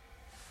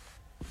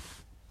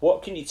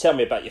 What can you tell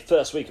me about your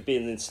first week of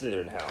being in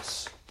Slytherin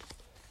House?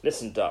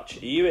 Listen, Dutch,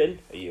 are you in?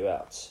 Are you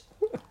out?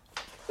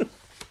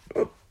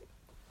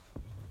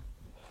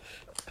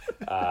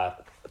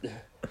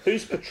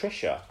 Who's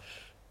Patricia?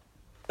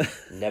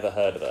 Never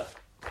heard of her.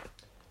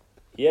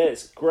 Yeah,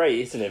 it's great,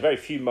 isn't it? Very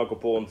few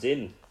Muggle-borns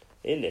in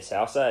this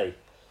house, eh?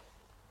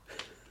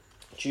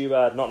 Do you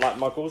not like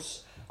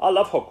Muggles? I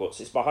love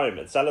Hogwarts. It's my home,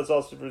 and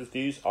Salazar's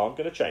reviews aren't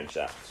going to change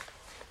that.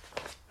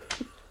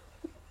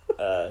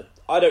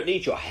 I don't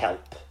need your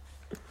help.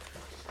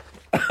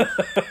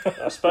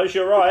 I suppose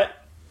you're right.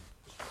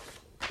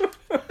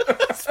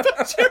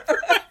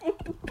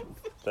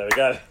 There we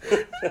go.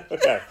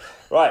 Okay,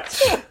 right.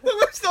 The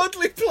most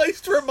oddly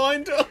placed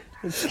reminder.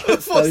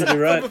 Suppose you're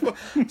right.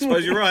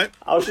 Suppose you're right.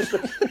 I was just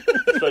looking.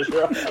 Suppose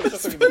you're right. I was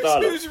just looking at the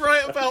dialogue. Who's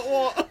right about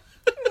what?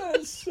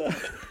 That's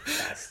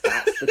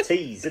the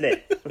tease, isn't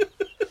it?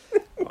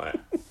 Right.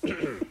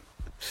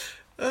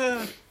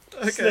 Okay.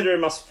 Slytherin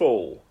Must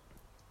Fall.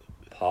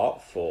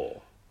 Part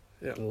 4.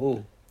 Yeah.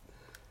 Ooh.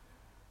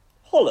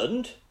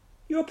 Holland,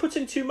 you are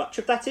putting too much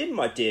of that in,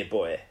 my dear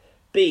boy.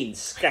 Beans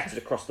scattered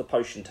across the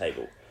potion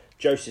table.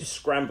 Joseph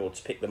scrambled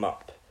to pick them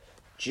up.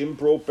 Jim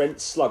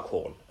Broadbent's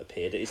Slughorn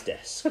appeared at his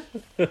desk.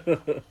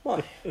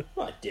 My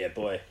dear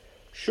boy,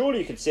 surely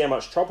you can see how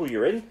much trouble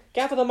you're in.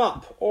 Gather them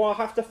up, or I'll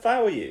have to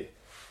foul you.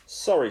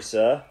 Sorry,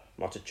 sir,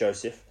 muttered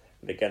Joseph,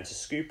 and began to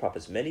scoop up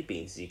as many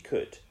beans as he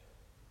could.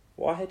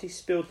 Why had he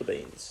spilled the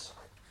beans?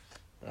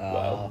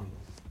 Well,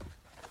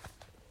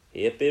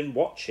 he had been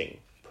watching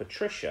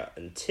Patricia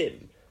and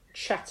Tim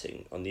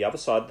chatting on the other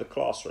side of the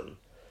classroom.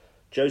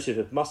 Joseph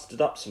had mustered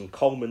up some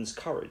Coleman's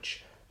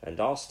courage and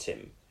asked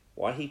Tim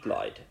why he'd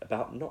lied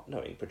about not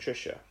knowing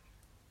Patricia.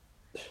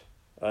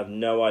 I have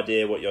no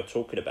idea what you're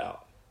talking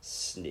about,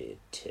 sneered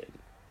Tim.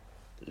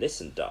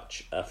 Listen,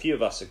 Dutch, a few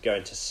of us are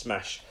going to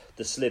smash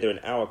the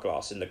Slytherin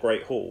hourglass in the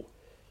Great Hall.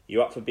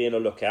 You up for being a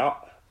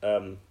lookout?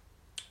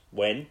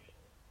 When?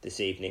 This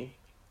evening.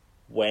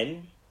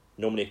 When?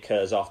 Normally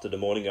occurs after the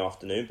morning or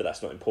afternoon, but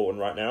that's not important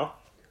right now.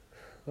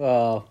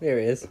 Oh, here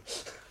it is.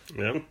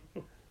 Yeah.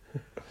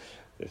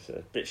 It's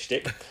a bit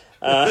shtick.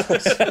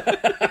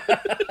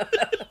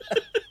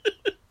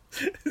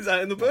 Is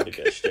that in the book? A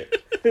bit of shtick.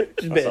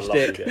 Just a bit of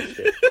Lovely shtick. bit of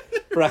shtick.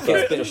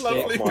 Brackets, bit of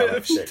Lovely shtick. bit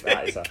of shtick.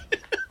 That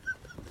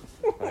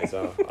is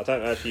a. I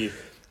don't know if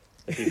you've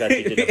had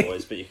your dinner,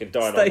 boys, but you can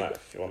dine on that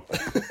if you want.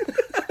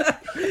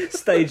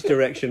 Stage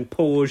direction,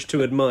 pause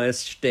to admire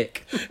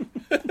shtick.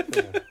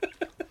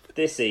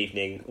 This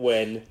evening,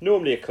 when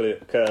normally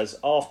occurs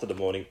after the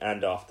morning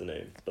and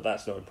afternoon, but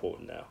that's not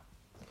important now.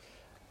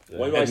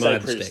 When I say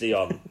previously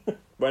on,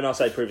 when I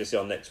say previously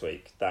on next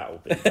week, that will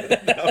be.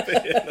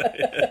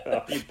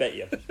 You bet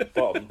your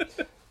bottom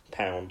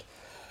pound.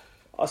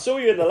 I saw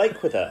you in the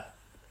lake with her.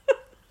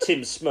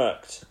 Tim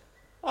smirked.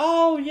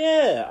 Oh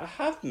yeah, I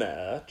have met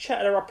her.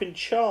 Chatted her up in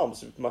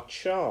charms with my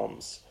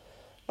charms.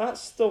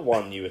 That's the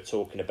one you were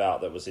talking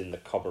about that was in the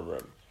common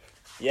room.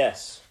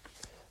 Yes.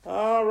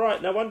 Ah,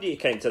 right. No wonder you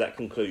came to that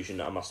conclusion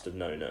that I must have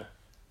known her.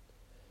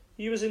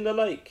 You was in the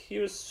lake.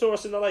 You saw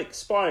us in the lake,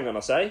 spying on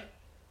us, eh?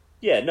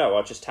 Yeah, no,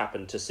 I just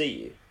happened to see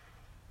you.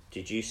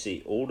 Did you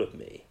see all of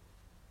me?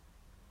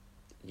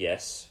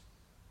 Yes.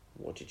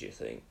 What did you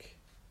think?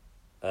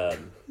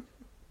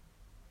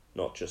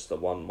 Not just the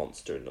one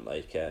monster in the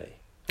lake, eh?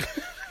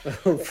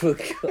 Oh, for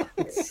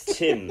God's sake.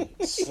 Tim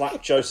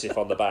slapped Joseph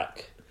on the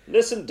back.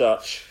 Listen,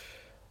 Dutch.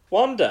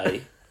 One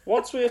day,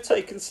 once we have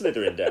taken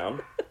Slytherin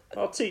down,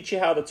 I'll teach you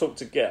how to talk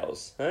to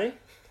girls, eh?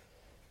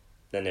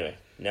 Anyway,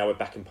 now we're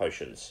back in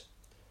potions.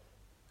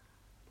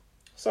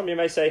 Some of you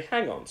may say,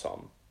 hang on,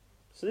 Tom.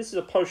 So this is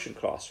a potion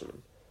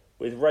classroom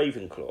with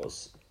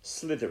Ravenclaws,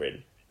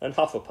 Slytherin, and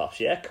Hufflepuffs,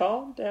 yeah?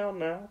 Calm down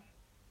now.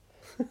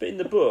 But in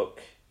the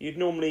book, you'd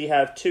normally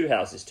have 2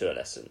 houses to a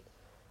lesson.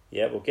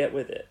 Yeah, well, get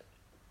with it.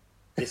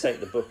 This ain't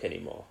the book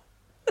anymore.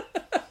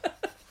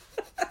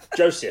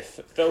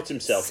 Joseph felt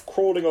himself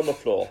crawling on the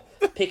floor,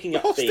 picking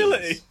up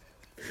Hostility. beans.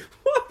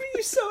 Why were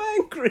you so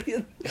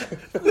angry?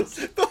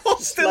 The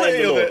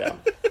hostility of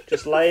it.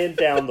 Just laying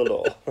down the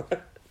law.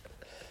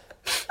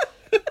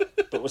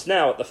 But was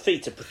now at the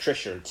feet of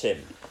Patricia and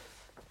Tim.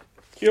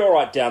 You all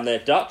right down there,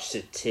 Dutch?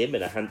 Said Tim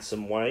in a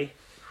handsome way.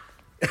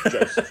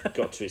 Joseph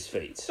got to his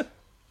feet.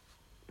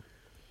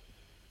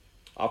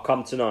 I'll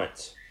come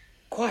tonight.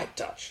 Quiet,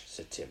 Dutch,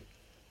 said Tim.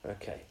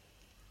 Okay.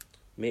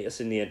 Meet us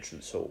in the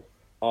entrance hall,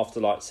 after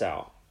lights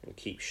out, and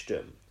keep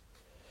stum.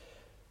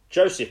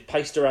 Joseph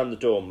paced around the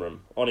dorm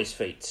room, on his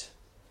feet.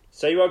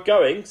 So you are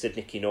going, said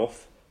Nicky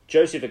North.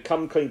 Joseph had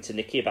come clean to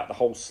Nicky about the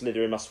whole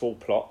Slytherin must fall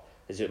plot,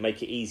 as it would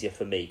make it easier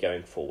for me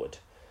going forward.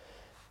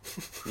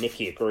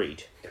 Nicky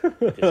agreed,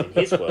 because in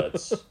his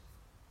words...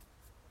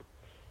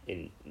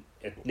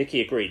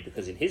 Nicky agreed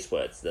because in his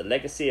words, the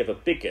legacy of a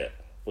bigot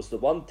was the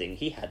one thing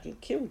he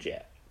hadn't killed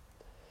yet.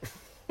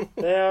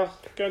 They are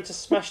going to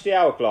smash the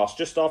hourglass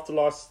just after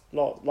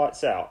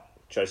lights out,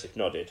 Joseph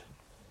nodded.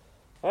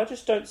 I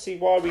just don't see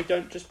why we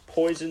don't just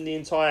poison the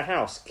entire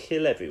house,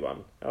 kill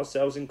everyone,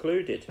 ourselves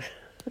included.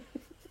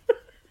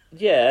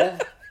 Yeah,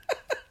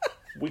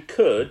 we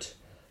could,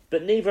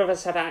 but neither of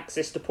us have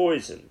access to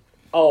poison.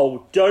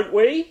 Oh, don't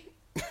we?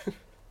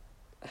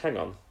 Hang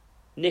on.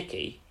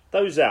 Nicky,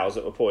 those owls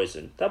that were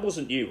poisoned, that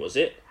wasn't you, was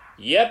it?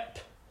 Yep.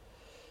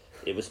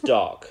 It was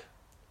dark.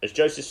 As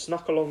Joseph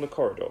snuck along the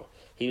corridor,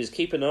 he was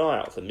keeping an eye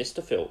out for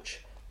Mr.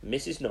 Filch,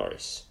 Mrs.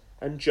 Norris,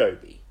 and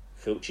Joby,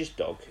 Filch's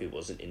dog who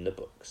wasn't in the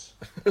books.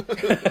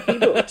 He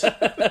looked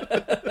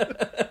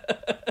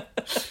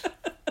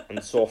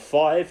and saw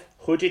 5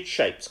 hooded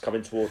shapes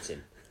coming towards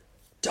him.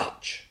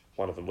 Dutch,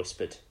 one of them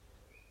whispered.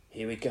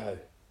 Here we go.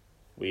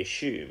 We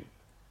assume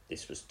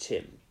this was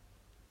Tim,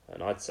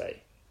 and I'd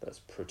say that's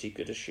pretty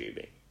good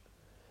assuming.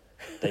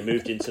 They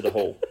moved into the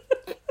hall.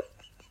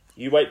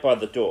 You wait by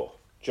the door.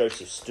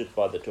 Joseph stood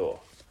by the door,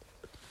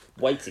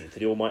 waiting for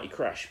the almighty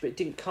crash, but it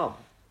didn't come.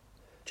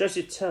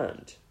 Joseph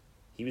turned.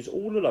 He was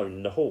all alone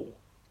in the hall.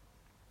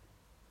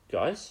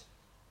 Guys,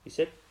 he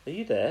said, are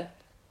you there?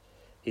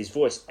 His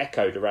voice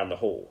echoed around the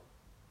hall,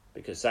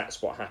 because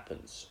that's what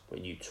happens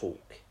when you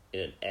talk in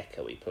an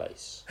echoey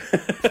place.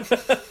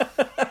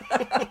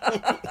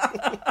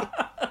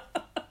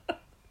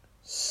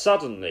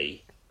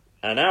 Suddenly,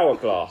 an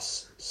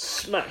hourglass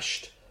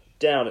smashed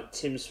down at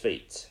Tim's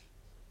feet,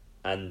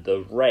 and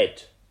the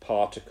red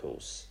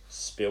particles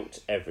spilt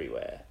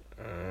everywhere.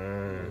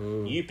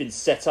 You've been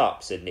set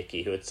up, said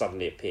Nicky, who had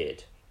suddenly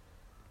appeared.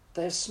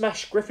 They have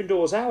smashed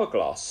Gryffindor's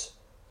hourglass.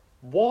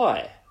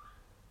 Why?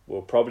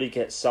 We'll probably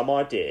get some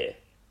idea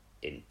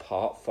in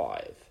part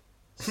 5,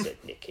 said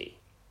Nicky.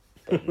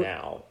 But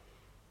now,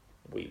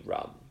 we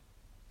run.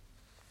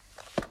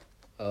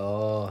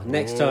 Oh,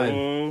 next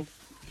time.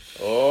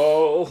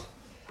 Oh.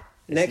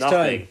 Next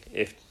nothing.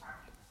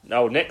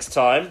 time. Next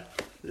time.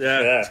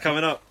 Yeah, it's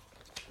coming up.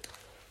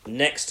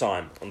 Next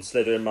time on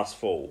Slytherin Must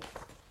Fall.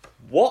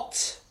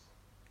 What?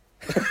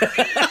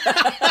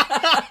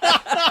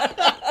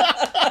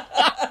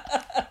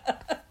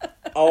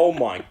 Oh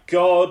my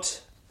god.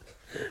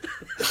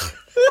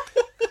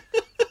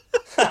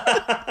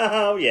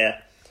 Oh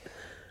yeah.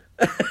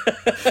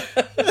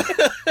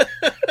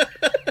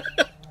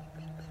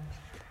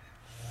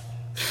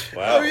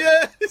 Wow. Oh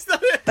yeah, is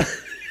that it?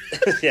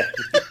 Yeah.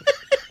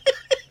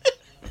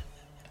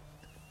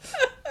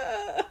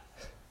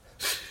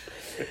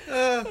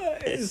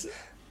 It's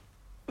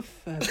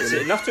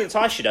enough to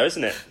entice you, though,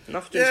 isn't it?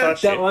 Enough to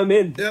entice you. I'm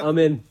in. Yep. I'm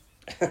in.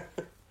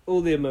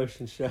 All the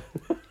emotions shown.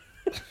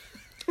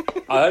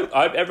 I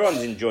hope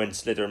everyone's enjoying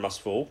Slither and Must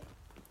Fall.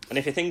 And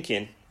if you're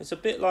thinking, it's a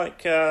bit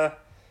like, I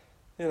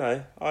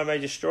May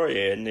Destroy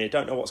You, and you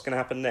don't know what's going to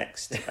happen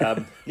next.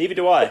 Neither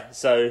do I.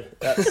 So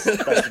that's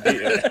the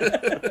beauty of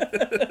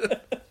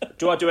it.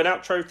 Do I do an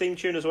outro theme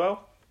tune as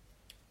well?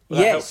 Will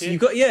that help you? You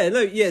got. Yeah, no,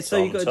 yeah.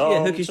 So you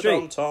got Hooky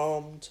Street.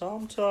 Tom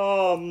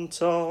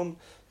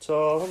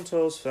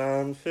tells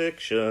fan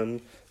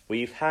fiction.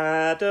 We've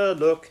had a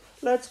look.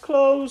 Let's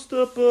close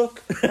the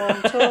book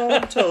on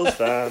Tom tells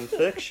fan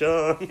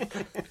fiction.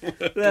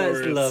 That's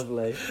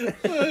lovely.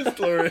 That's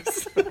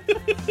glorious.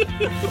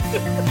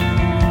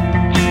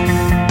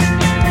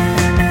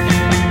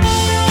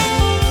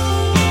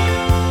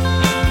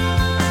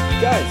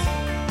 Guys,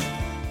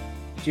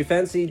 do you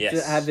fancy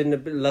Yes. having a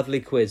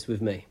lovely quiz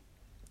with me?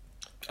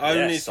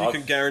 Only Yes, if you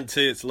can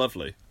guarantee it's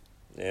lovely.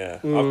 Yeah,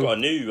 I've got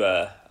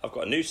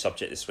a new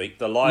subject this week: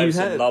 the lives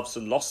You and have. loves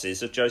and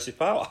losses of Joseph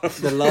Power.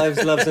 The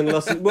lives, loves, and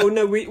losses. Well,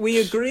 no, we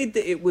agreed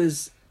that it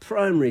was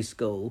primary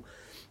school,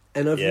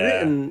 and I've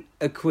written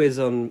a quiz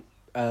on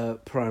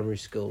primary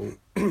school,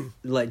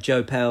 like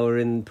Joe Power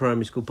in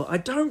primary school, but I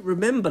don't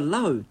remember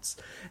loads.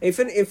 In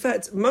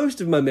fact, most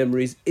of my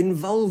memories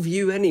involve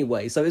you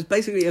anyway. So it's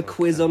basically a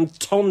quiz on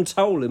Tom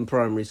Toll in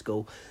primary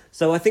school.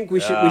 So I think we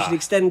should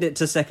extend it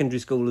to secondary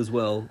school as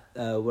well,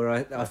 where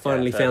I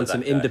finally found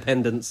some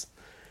independence.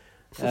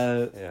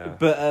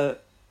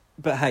 But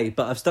hey,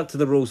 I've stuck to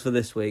the rules for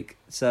this week.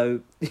 So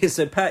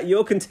Pat,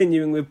 you're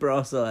continuing with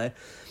Brass Eye,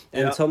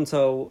 and Tom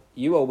Toll,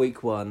 you are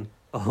week one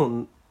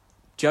on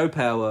Joe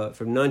Power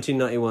from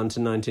 1991 to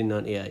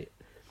 1998.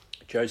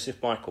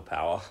 Joseph Michael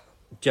Power.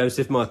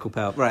 Joseph Michael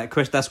Power. Right,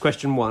 that's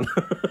question one.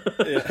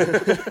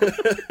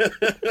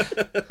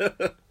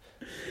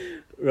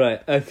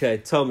 Right, okay,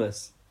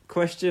 Thomas.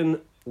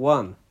 Question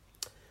one.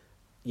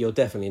 You'll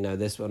definitely know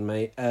this one,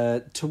 mate.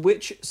 To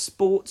which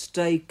sports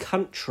day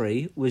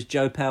country was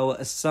Joe Power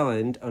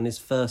assigned on his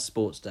first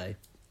sports day?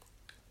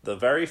 The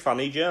very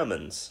funny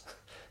Germans.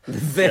 The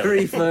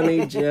very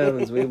funny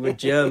Germans. We were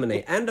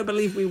Germany. And I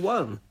believe we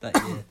won that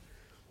year.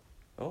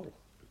 Oh.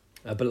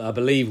 I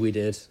believe we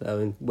did. I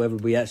mean, whether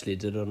we actually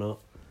did or not.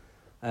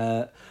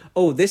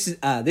 This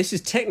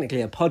is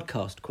technically a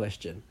podcast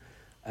question.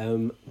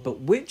 But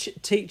which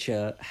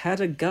teacher had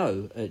a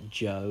go at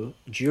Joe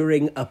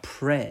during a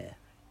prayer?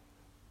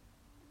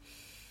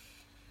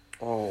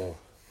 Oh.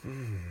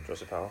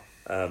 Joseph Power.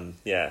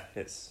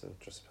 It's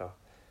Joseph Power.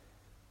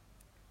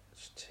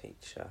 Which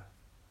teacher?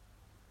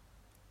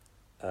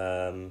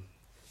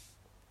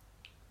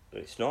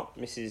 It's not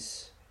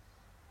Mrs.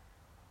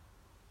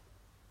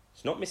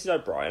 It's not Mrs.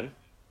 O'Brien.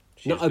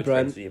 She Not was good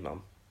O'Brien. friends with your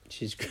mum.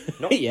 She's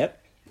Not-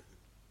 yep.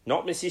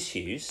 Not Mrs.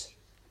 Hughes.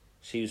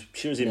 She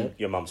was in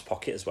your mum's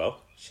pocket as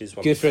well. She's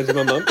one. Good friends with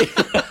my mum.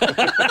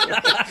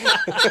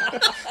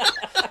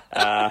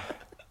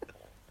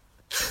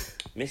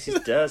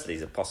 Mrs.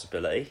 Dursley's a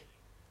possibility.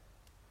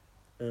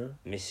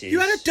 Mrs. You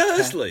had a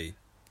Dursley?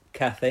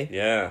 Kathy.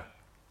 Yeah.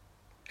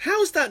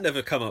 How's that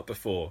never come up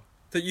before?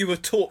 That you were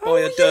taught by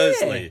a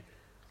Dursley?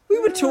 We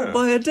were taught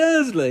by a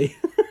Dursley.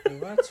 We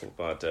were taught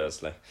by a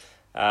Dursley.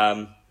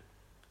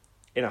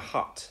 In a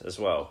hut as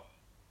well.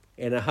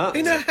 In a hut.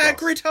 In a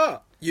Hagrid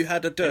hut? You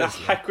had a In a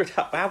Dursley? Hagrid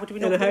hut. How would we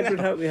not In a bring that Hagrid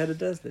up? hut, we had a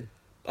Dursley.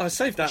 I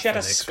saved that She had for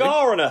a next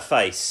scar on her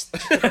face.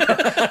 week.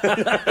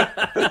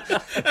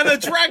 And a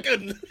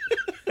dragon!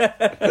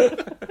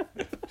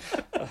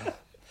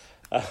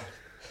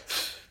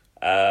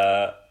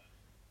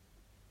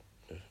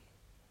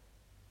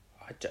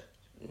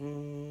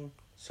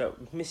 So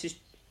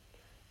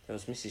there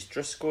was Mrs.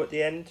 Driscoll at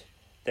the end.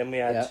 Then we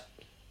had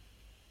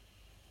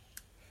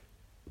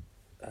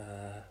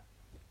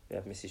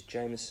Mrs.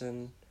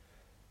 Jameson,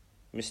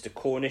 Mr.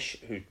 Cornish,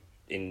 who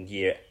in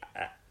year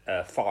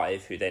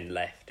 5, who then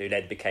left, who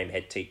then became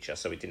head teacher,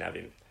 so we didn't have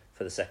him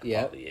for the second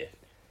part of the year.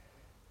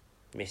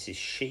 Mrs.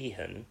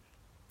 Sheehan,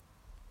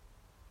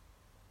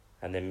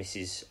 and then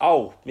Mrs.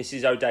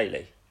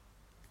 O'Daly.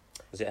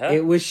 Was it her?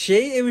 It was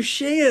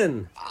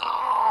Sheehan.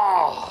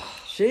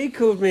 She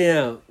called me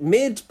out.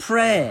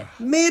 Mid-prayer,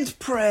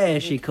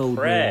 she called me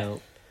Mid-prayer.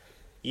 out.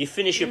 You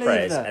finish your Believe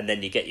prayers that. and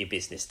then you get your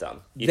business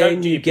done. You Then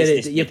don't do you your get it.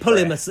 business You pull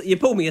mid-prayer. you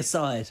pull me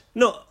aside.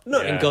 Not in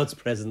Yeah. God's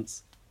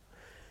presence.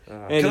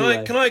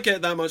 Can I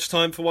get that much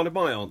time for one of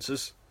my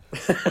answers?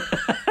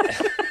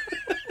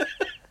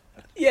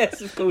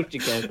 Yes, of course you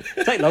can.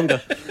 Take longer.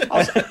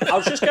 I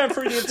was just going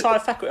through the entire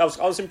faculty. I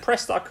was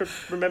impressed that I could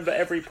remember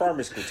every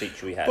primary school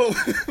teacher we had. Well,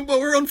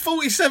 we're on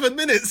 47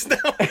 minutes now.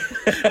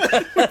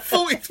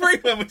 43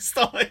 when we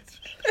started.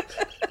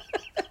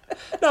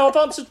 No, I've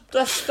answered.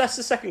 That's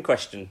the second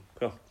question.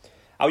 Cool.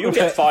 Oh, you'll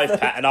get 5,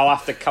 Pat, and I'll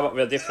have to come up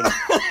with a different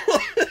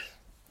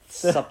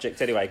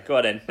subject anyway. Go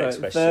on then. Next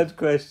Right, question. third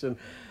question.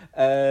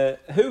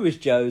 Who was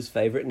Joe's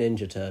favourite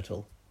Ninja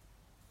Turtle?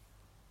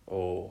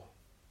 Oh,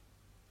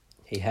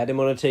 He had him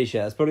on a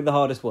t-shirt. That's probably the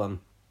hardest one.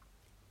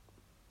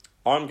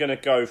 I'm going to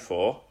go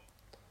for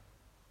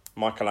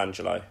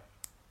Michelangelo.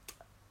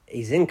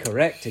 He's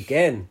incorrect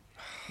again.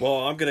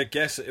 Well, I'm going to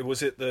guess.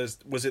 Was it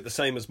the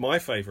same as my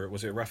favourite?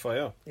 Was it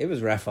Raphael? It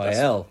was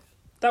Raphael.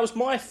 That was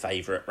my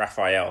favourite,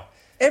 Raphael.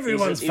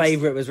 Everyone's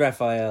favourite was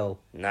Raphael.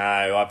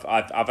 No,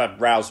 I've had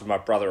rows with my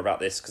brother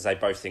about this because they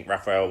both think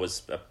Raphael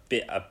was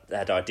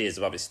had ideas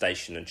above his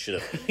station and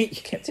should have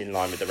kept in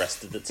line with the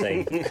rest of the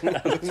team.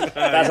 But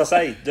as I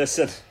say,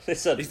 listen,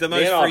 he's the most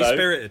Leonardo,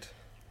 free-spirited.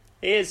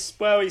 He is.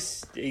 Well,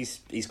 he's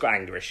got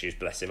anger issues,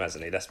 bless him,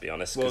 hasn't he? Let's be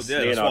honest. Well,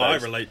 yeah, that's why I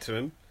relate to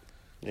him.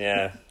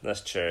 Yeah, that's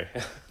true.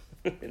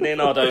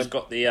 Leonardo's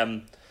got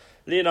the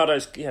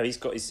Leonardo's. He's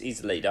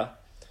the leader.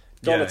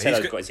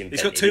 Donatello's got his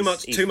invention. He's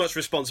got too much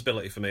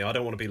responsibility for me. I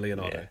don't want to be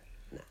Leonardo.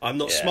 Yeah. I'm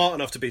not smart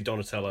enough to be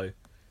Donatello.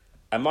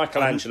 And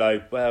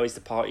Michelangelo, well, he's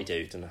the party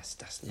dude, and that's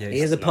yeah.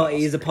 He's a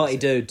party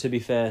dude. To be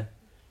fair.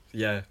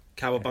 Yeah,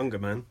 cowabunga,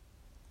 man.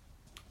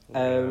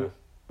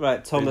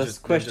 Right, Thomas.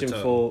 Question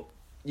for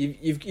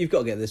you've got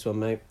to get this one,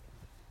 mate.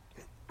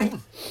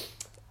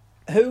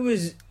 Who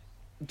was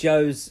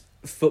Joe's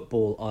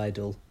football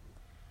idol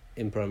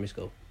in primary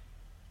school?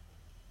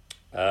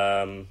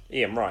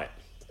 Ian Wright.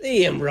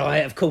 Ian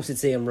Wright, of course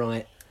it's Ian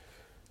Wright.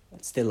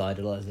 I'd still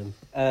idolise him.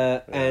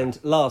 And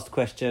last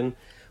question.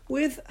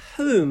 With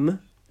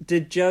whom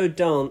did Joe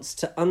dance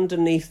to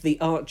Underneath the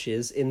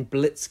Arches in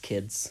Blitz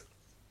Kids?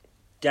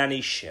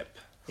 Danny Ship.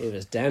 It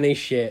was Danny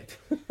Ship.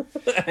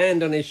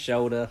 Hand on his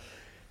shoulder,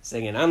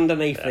 singing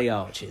Underneath the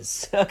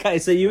Arches. Okay,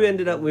 so you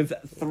ended up with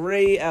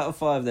 3 out of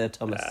 5 there,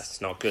 Thomas.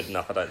 That's not good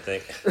enough, I don't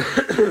think.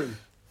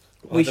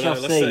 We shall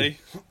see.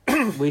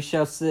 We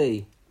shall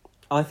see.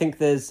 I think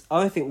there's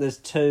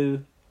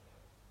two...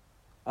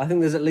 I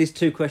think there's at least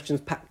 2 questions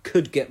Pat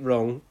could get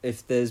wrong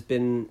if there's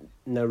been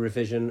no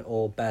revision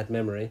or bad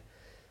memory.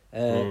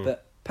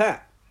 But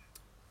Pat,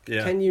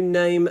 can you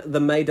name the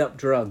made-up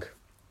drug?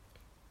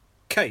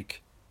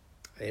 Cake.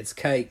 It's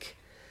cake.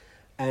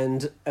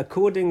 And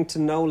according to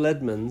Noel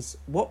Edmonds,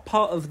 what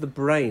part of the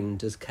brain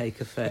does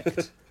cake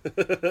affect?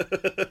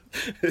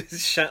 It's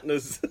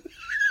Shatner's...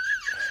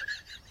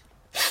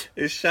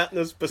 Is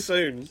Shatner's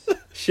bassoon.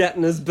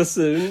 Shatner's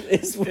bassoon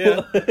is what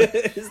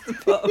is the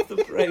part of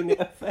the brain it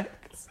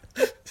affects.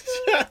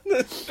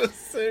 Shatner's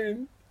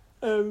bassoon.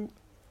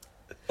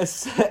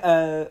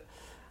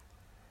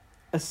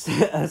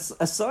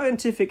 A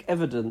scientific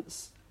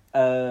evidence.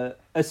 A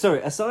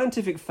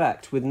scientific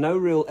fact with no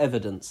real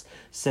evidence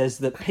says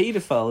that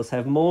paedophiles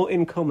have more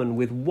in common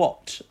with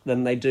what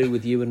than they do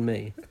with you and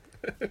me.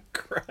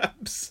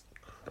 Crabs.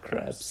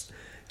 Crabs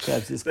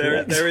is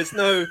correct. There is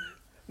no...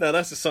 No,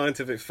 that's a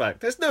scientific fact.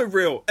 There's no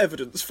real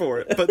evidence for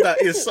it, but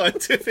that is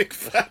scientific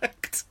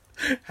fact.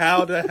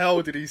 How the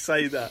hell did he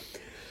say that?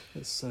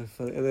 That's so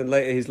funny. And then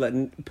later he's like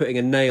putting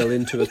a nail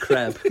into a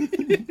crab.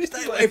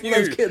 Stay away from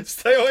those kids.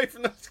 Stay away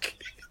from those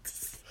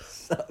kids.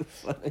 So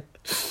funny.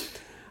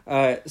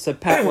 Alright, so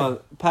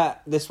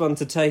Pat, this one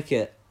to take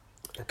it.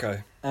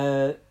 Okay.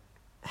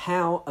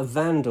 How are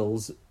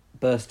vandals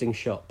bursting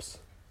shops?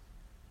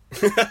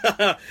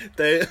 I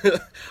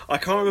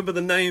can't remember the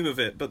name of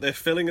it, but they're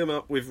filling them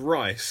up with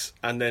rice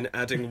and then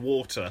adding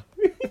water.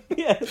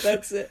 Yeah,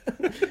 that's it.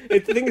 I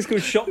think it's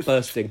called shop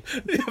bursting.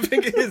 I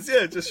think it is,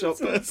 just shop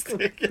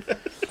bursting.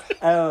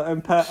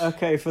 And Pat,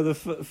 okay, for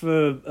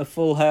a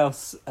full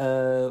house,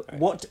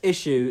 what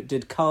issue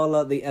did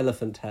Carla the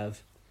elephant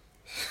have?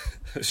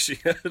 She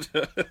had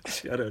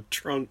a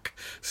trunk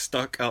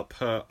stuck up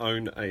her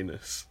own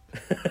anus.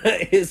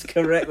 It's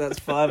correct. That's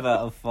 5 out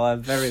of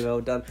 5. Very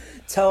well done,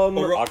 Tom.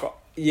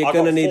 You're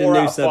going to need a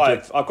new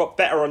subject. I got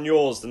better on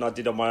yours than I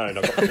did on my own.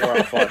 I got 4 out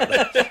of 5.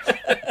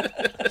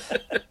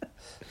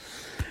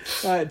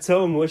 All right,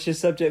 Tom. What's your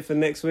subject for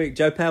next week?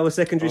 Joe Power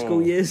secondary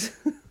school years.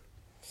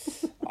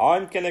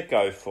 I'm going to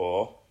go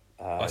for.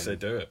 I say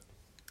do it.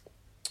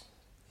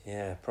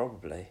 Yeah,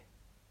 probably.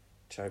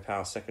 Joe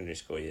Power secondary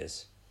school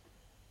years.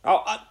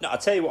 I'll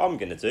tell you what I'm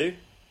going to do.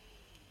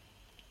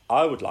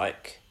 I would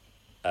like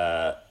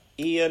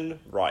Ian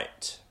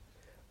Wright.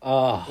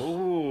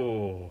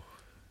 Oh.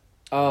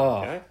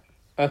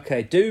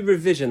 Okay, do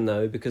revision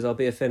though, because I'll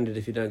be offended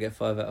if you don't get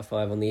 5 out of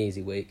 5 on the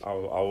easy week. I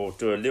will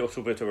do a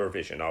little bit of a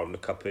revision. I'll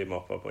look up him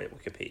up on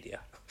Wikipedia.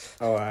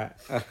 All right.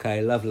 Okay,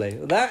 lovely.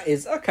 That's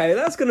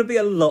going to be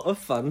a lot of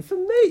fun for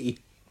me.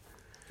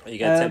 Are you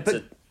going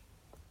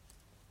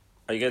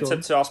to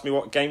attempt to ask me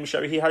what game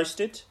show he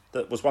hosted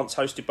that was once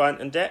hosted by Ant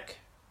and Dec?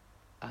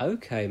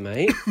 Okay,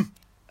 mate.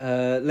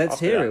 Let's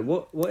hear it.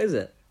 What is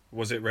it?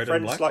 Was it Red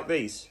Friends and Black? Like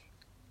These.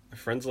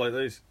 Friends Like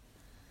These.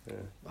 Yeah.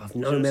 I've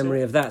no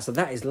memory of that, so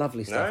that is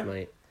lovely stuff,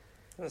 mate.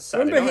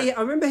 I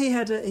remember he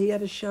had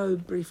a show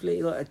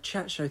briefly, like a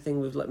chat show thing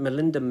with like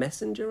Melinda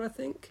Messenger, I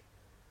think.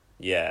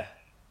 Yeah,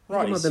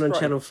 right. He might have been on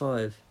Channel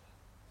 5.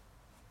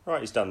 Right,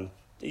 he's done.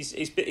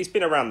 He's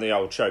been around the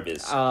old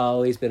showbiz.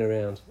 Oh, he's been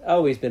around.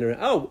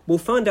 Oh, we'll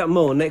find out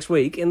more next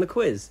week in the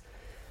quiz.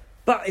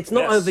 But it's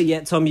not over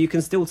yet, Tom. You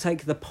can still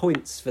take the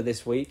points for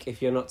this week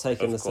if you're not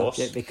taking the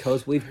subject,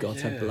 because we've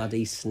got a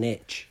bloody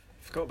snitch.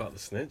 Forgot about the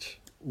snitch.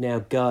 Now,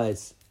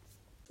 guys,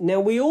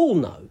 we all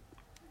know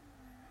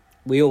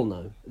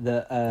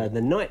that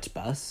the night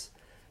bus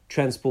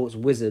transports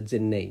wizards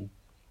in need.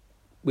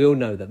 We all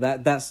know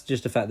that's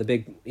just a fact. The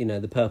big,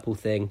 the purple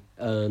thing,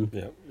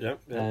 urn. Yeah.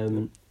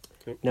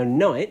 Now,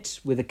 knight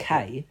with a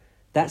K,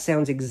 that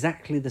sounds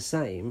exactly the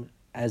same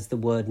as the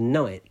word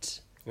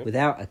knight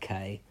without a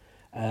K,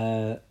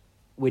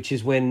 which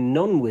is when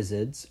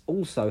non-wizards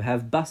also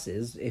have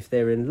buses if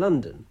they're in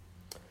London.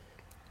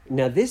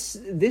 Now, this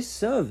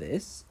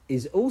service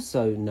is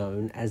also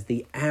known as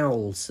the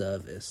owl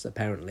service,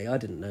 apparently. I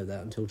didn't know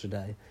that until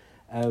today.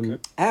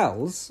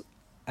 Owls,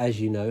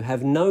 as you know,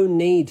 have no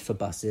need for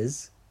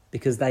buses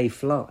because they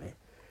fly.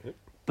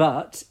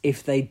 But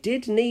if they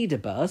did need a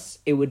bus,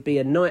 it would be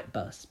a night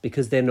bus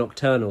because they're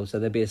nocturnal, so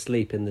they'd be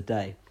asleep in the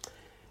day.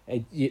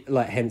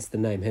 Hence the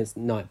name, hence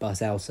night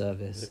bus owl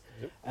service.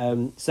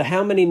 So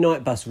how many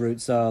night bus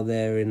routes are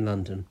there in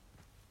London?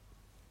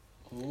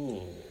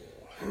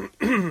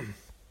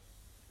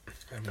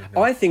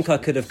 I think I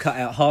could have cut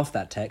out half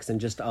that text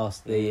and just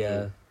asked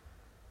the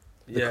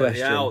question.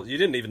 The owl. You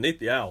didn't even need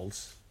the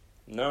owls.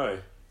 No.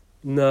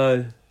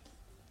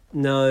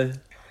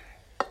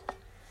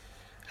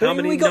 How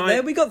many? We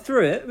got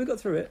through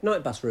it.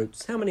 Night bus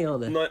routes. How many are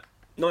there? Night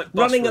bus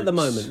running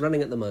routes.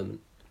 Running at the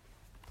moment.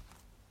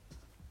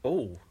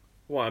 Oh,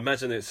 well, I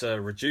imagine it's a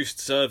reduced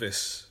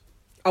service.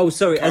 Oh,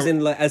 sorry, as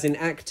in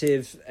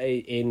active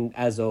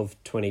as of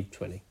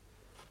 2020.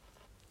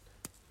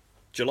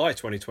 July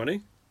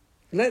 2020.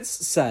 Let's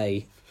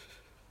say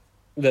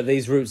that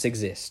these routes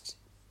exist.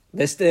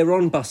 They're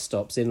on bus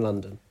stops in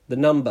London. The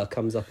number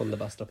comes up on the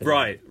bus stop in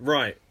London.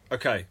 Right.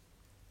 Okay.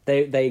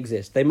 They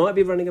exist. They might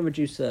be running a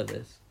reduced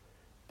service,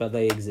 but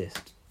they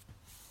exist.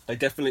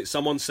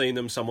 Someone's seen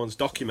them, someone's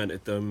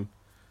documented them.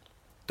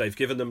 They've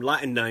given them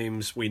Latin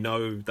names. We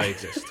know they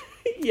exist.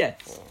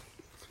 Yes.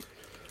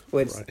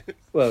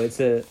 Well,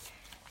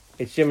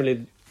 it's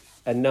generally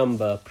a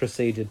number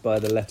preceded by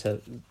the letter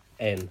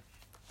N.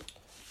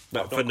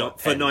 For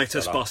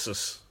Nitus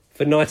Bussus.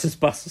 For Nitus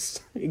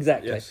Bussus,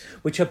 exactly. Yes.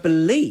 Which I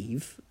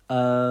believe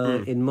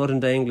in modern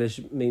day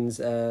English means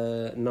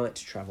night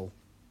travel.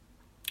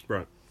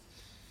 Right.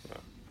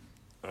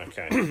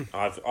 Okay.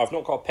 I've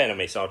not got a pen on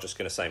me, so I'm just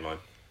going to say mine.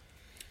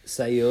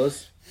 Say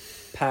yours.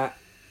 Pat,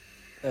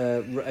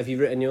 have you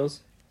written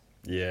yours?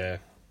 Yeah.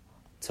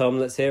 Tom,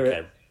 let's hear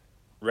it.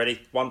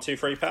 Ready? 1, 2,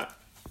 3, Pat?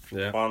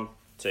 Yeah. 1,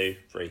 2,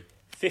 3.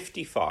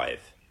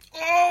 55.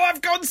 Oh,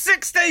 I've gone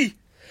 60!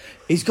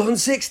 He's gone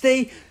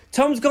 60.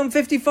 Tom's gone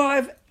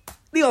 55.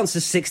 The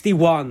answer's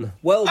 61.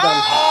 Well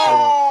done, Pat.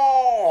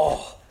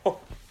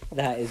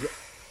 That is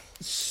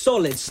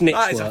solid snitch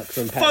work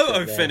from Patrick.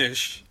 Photo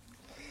finish.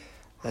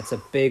 That's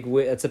a big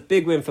win. That's a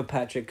big win for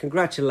Patrick.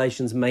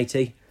 Congratulations,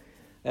 matey.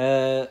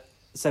 So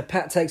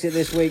Pat takes it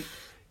this week.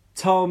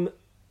 Tom,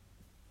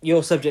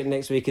 your subject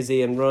next week is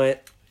Ian Wright.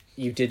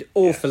 You did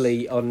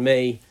awfully on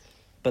me,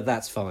 but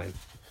that's fine.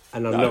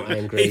 And I'm not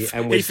angry,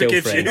 and we're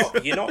still friends.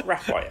 You're not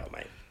Raphael,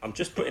 mate. I'm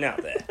just putting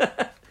out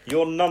there.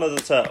 You're none of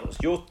the turtles.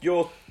 You're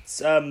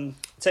tell you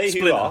Splinter.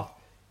 who you are.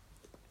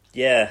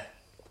 Yeah.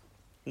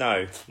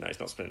 No, it's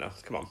not Splinter.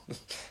 Come on.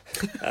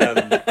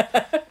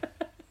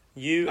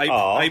 You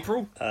are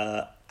April.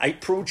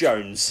 April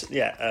Jones.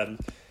 Yeah.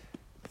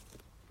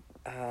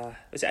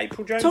 Is it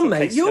April Jones? Tom,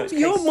 mate, you're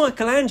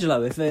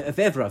Michelangelo if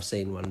ever I've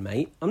seen one,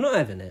 mate. I'm not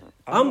having it.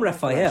 I'm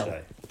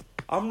Raphael.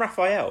 I'm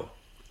Raphael.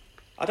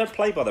 I don't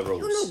play by the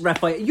rules. You're not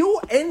Raphael.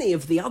 You're any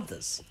of the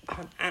others.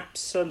 I'm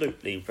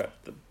absolutely...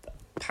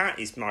 Pat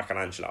is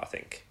Michelangelo, I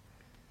think.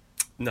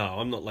 No,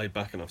 I'm not laid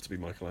back enough to be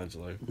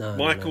Michelangelo. No,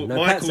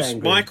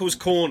 Michael's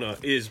corner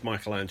is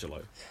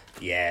Michelangelo.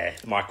 Yeah,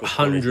 Michael's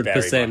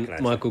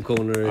 100% Michael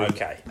Corner.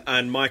 Okay.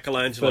 And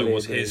Michelangelo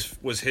was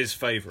his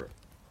favourite.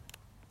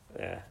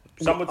 Yeah.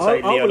 Some would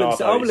say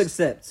Leonardo. I will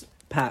accept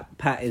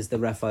Pat is the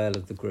Raphael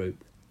of the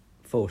group,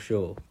 for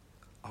sure.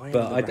 I'm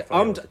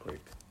the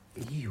group.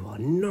 You are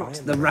not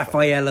the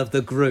Raphael of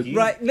the group.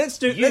 Right, let's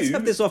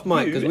have this off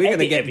mic because we're going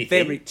to get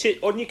very...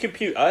 On your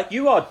computer,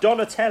 you are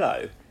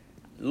Donatello.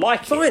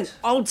 Fine,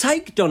 I'll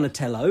take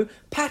Donatello.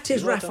 Pat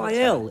is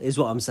Raphael, is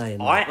what I'm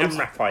saying. I am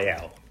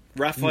Raphael.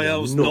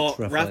 Raphael's not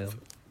Raphael.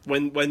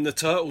 When the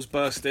turtles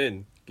burst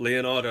in,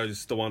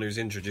 Leonardo's the one who's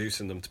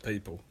introducing them to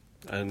people.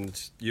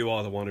 And you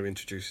are the one who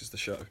introduces the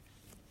show.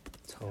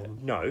 Tom.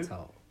 No.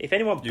 If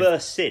anyone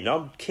bursts in,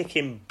 I'm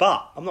kicking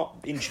butt. I'm not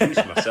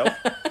introducing myself.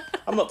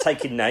 I'm not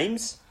taking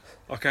names.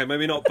 Okay,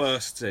 maybe not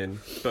bursts in,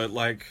 but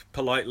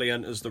politely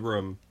enters the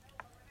room.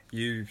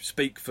 You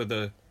speak for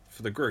the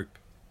group.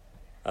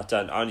 I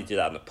only do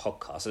that on the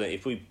podcast.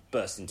 If we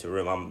burst into a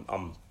room,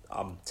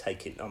 I'm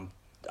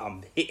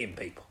hitting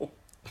people.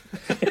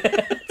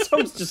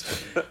 Tom's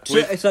just...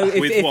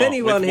 if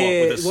anyone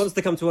here wants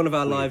to come to one of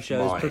our live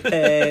shows,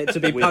 prepare to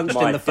be punched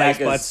in the face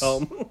by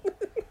Tom.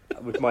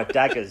 With my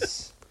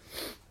daggers.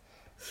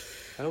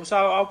 And also,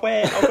 I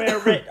wear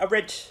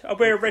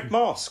a red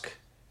mask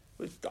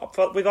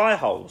with eye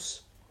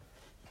holes.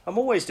 I'm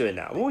always doing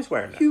that. I'm always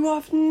wearing that.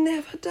 I've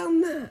never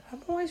done that.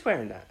 I'm always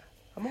wearing that.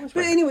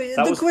 But anyway,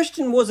 the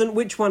question wasn't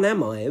which one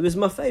am I. It was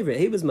my favourite.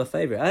 He was my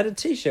favourite. I had a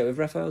T-shirt with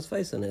Raphael's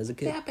face on it as a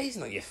kid. Yeah, but he's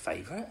not your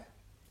favourite.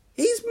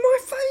 He's my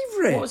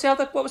favourite. What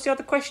was the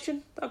other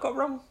question that I got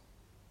wrong?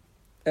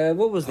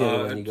 What was the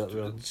other one you got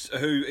wrong?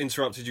 Who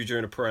interrupted you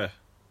during a prayer?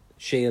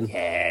 Sheehan.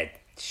 Yeah,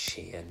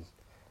 Sheehan.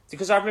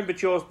 Because I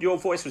remembered your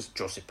voice was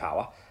Joseph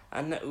Power,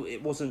 and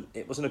it wasn't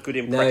a good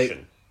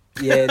impression.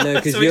 Yeah, no,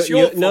 because So it's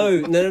your fault.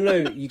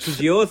 no,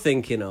 because you're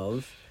thinking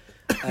of,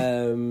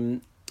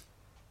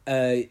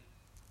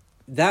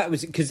 that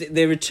was because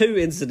there are two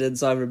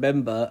incidents I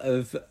remember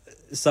of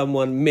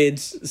someone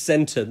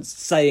mid-sentence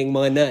saying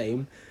my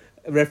name,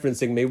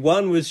 referencing me.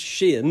 One was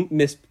Sheehan,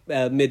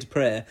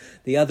 mid-prayer.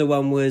 The other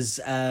one was,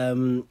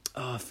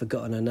 I've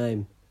forgotten her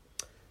name.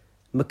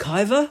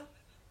 McIver?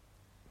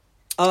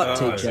 Art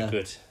teacher.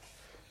 It's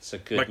a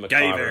good MacGyver.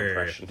 MacGyver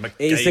impression.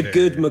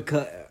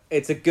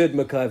 It's a good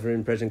McIver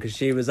impression because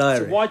she was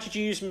Irish. So why did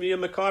you use your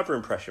MacIver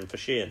impression for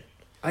Sheehan?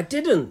 I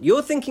didn't.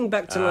 You're thinking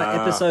back to like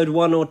episode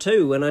 1 or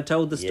 2 when I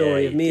told the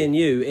story of me and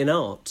you in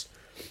art.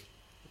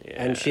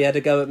 Yeah. And she had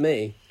a go at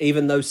me,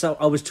 even though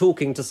I was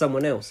talking to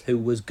someone else who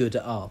was good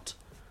at art,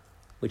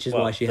 which is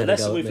why she had a go at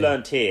me. The lesson we've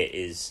learned here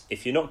is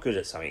if you're not good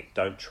at something,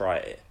 don't try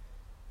it.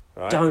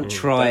 Right? Don't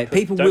try it.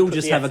 People will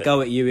just have a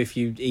go at you if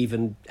you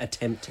even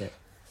attempt it.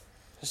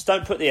 Just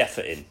don't put the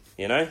effort in,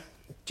 you know?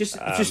 Just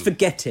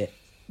forget it.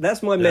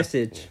 That's my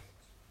message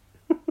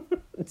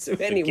to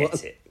anyone.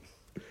 Forget it.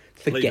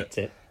 Forget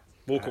it.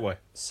 Walk away.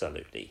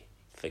 Absolutely.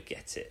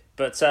 Forget it.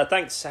 But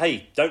thanks.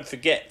 Hey, don't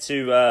forget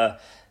to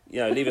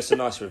leave us a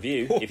nice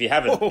review if you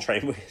haven't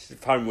trained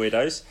with Home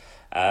Weirdos.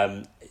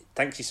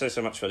 Thank you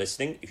so much for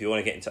listening. If you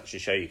want to get in touch with the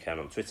show, you can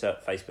on Twitter,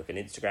 Facebook and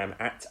Instagram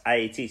at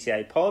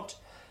AATTAPod.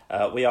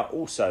 We are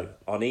also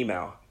on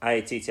email,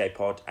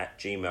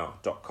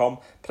 aattapod@gmail.com.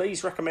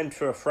 Please recommend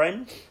for a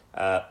friend.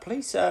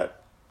 Please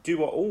do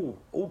what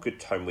all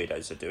good Home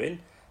Weirdos are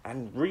doing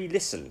and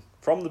re-listen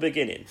from the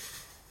beginning.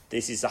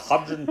 This is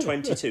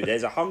 122.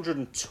 There's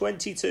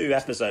 122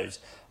 episodes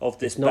of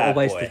this bad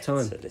boy. It's not a waste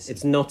of time.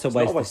 It's not a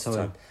waste of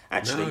time.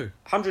 Actually,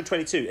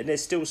 122, and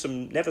there's still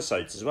some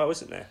neversodes as well,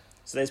 isn't there?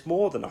 So there's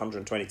more than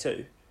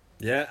 122.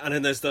 Yeah, and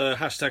then there's the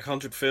hashtag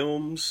 100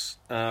 films.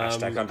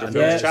 Hashtag 100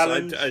 films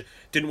challenge.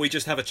 Didn't we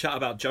just have a chat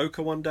about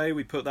Joker one day?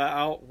 We put that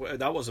out.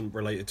 That wasn't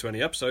related to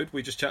any episode.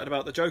 We just chatted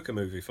about the Joker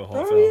movie for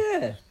half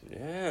hour.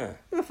 Yeah.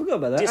 I forgot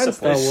about that. And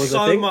Star Wars,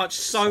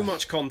 so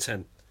much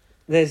content.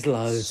 There's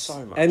loads.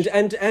 So much. And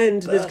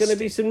there's going to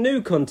be some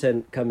new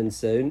content coming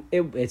soon.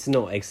 It's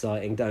not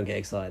exciting. Don't get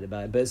excited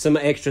about it. But some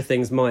extra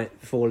things might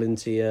fall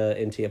into your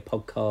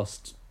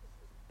podcast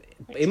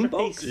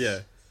inbox.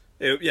 Pieces.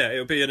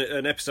 It'll be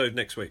an episode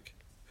next week.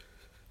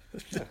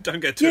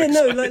 Don't get too excited.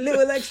 Yeah, no, like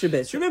little extra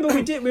bits. Remember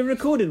we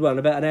recorded one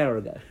about an hour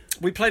ago.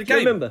 We played a game.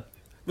 Remember?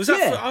 Was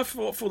that? I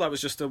thought that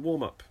was just a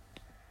warm up.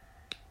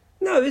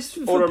 No, it's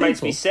for all that remains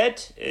to people. be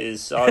said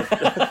is all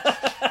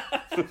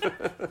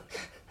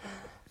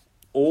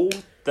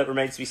that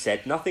remains to be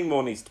said. Nothing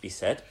more needs to be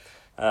said.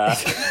 My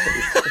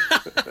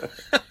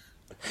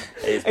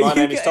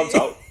name is Tom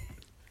Toll.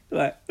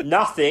 Right.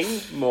 Nothing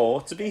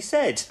more to be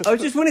said. I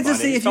just wanted to My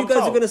see name if is you Tom guys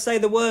Toll. are going to say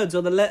the words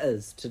or the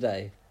letters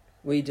today.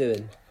 What are you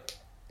doing?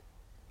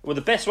 Well,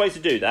 the best way to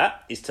do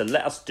that is to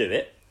let us do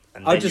it.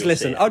 And I'll then just you'll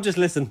listen. see it. I'll just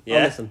listen. Yeah?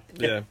 I'll listen.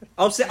 Yeah.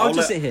 I'll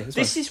just sit here. It's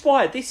This is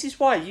why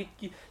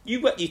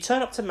you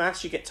turn up to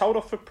mass, you get told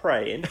off for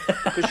praying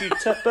because you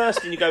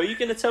burst and you go, "Are you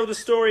going to tell the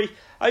story?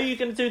 Are you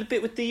going to do the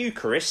bit with the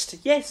Eucharist?"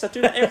 "Yes, I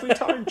do that every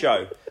time,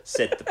 Joe,"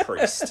 said the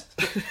priest.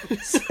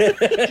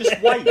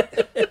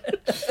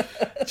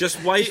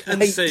 Just wait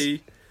and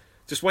see.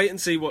 Just wait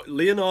and see what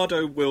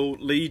Leonardo will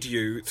lead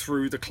you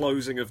through the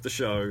closing of the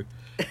show.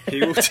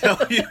 He will tell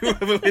you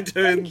whether we're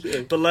doing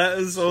the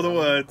letters or the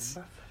words.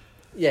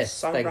 Yes,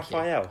 So thank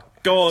Raphael. you.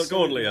 Go on,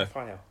 Absolutely Leo.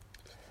 Raphael.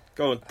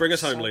 Go on, bring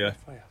us home, So Leo.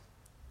 Raphael.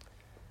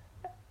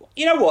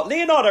 You know what?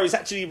 Leonardo is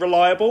actually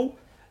reliable.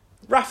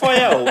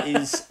 Raphael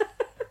is...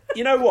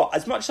 You know what?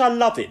 As much as I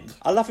love him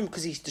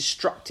because he's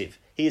destructive.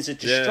 He is a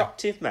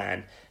destructive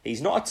man.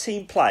 He's not a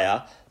team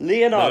player.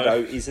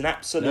 Leonardo is an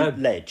absolute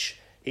ledge.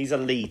 He's a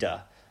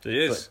leader.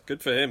 He is.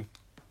 Good for him.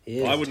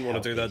 I wouldn't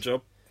want to do that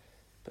job.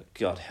 But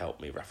God help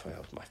me,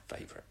 Raphael's my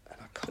favourite.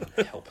 And I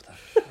can't help that.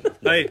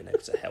 I've never been able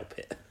to help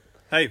it.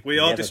 Hey, we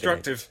are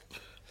destructive.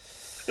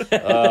 Come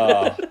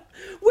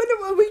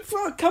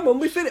on,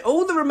 we finished.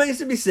 All that remains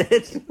to be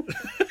said.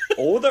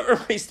 All that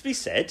remains to be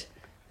said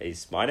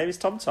is my name is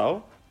Tom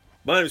Toll.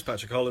 My name is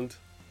Patrick Holland.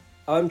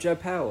 I'm Joe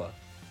Power.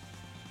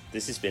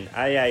 This has been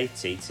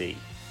AATT.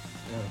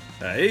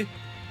 Hey.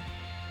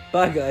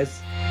 Bye,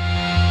 guys.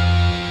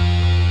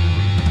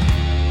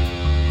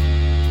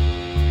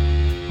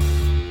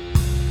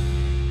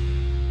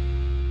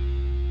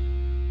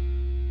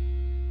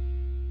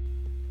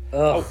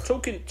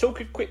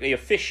 Talking quickly of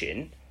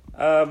fishing.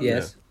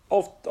 Yes.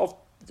 Of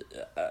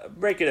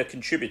regular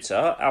contributor,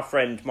 our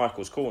friend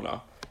Michael's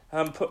Corner,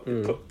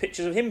 put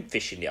pictures of him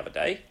fishing the other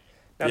day.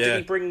 Now, did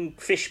he bring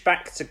fish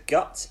back to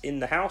gut in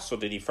the house, or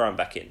did he throw them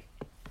back in?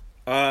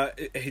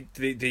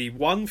 The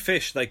one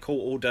fish they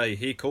caught all day,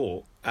 he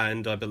caught,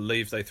 and I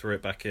believe they threw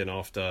it back in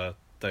after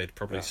they'd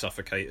probably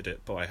suffocated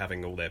it by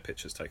having all their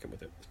pictures taken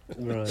with it.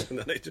 Right. And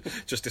then they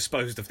just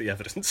disposed of the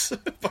evidence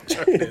by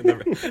chucking it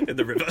in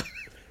the river.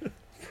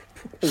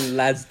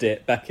 Ladsed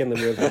it back in the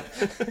river.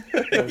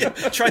 Yeah,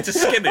 tried to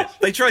skim it.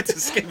 They tried to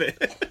skim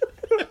it.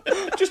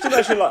 Just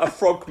imagine like a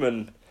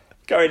frogman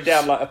going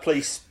down like a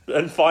police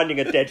and finding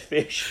a dead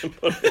fish.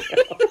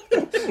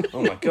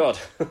 Oh my god.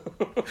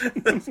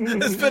 There's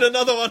been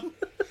another one.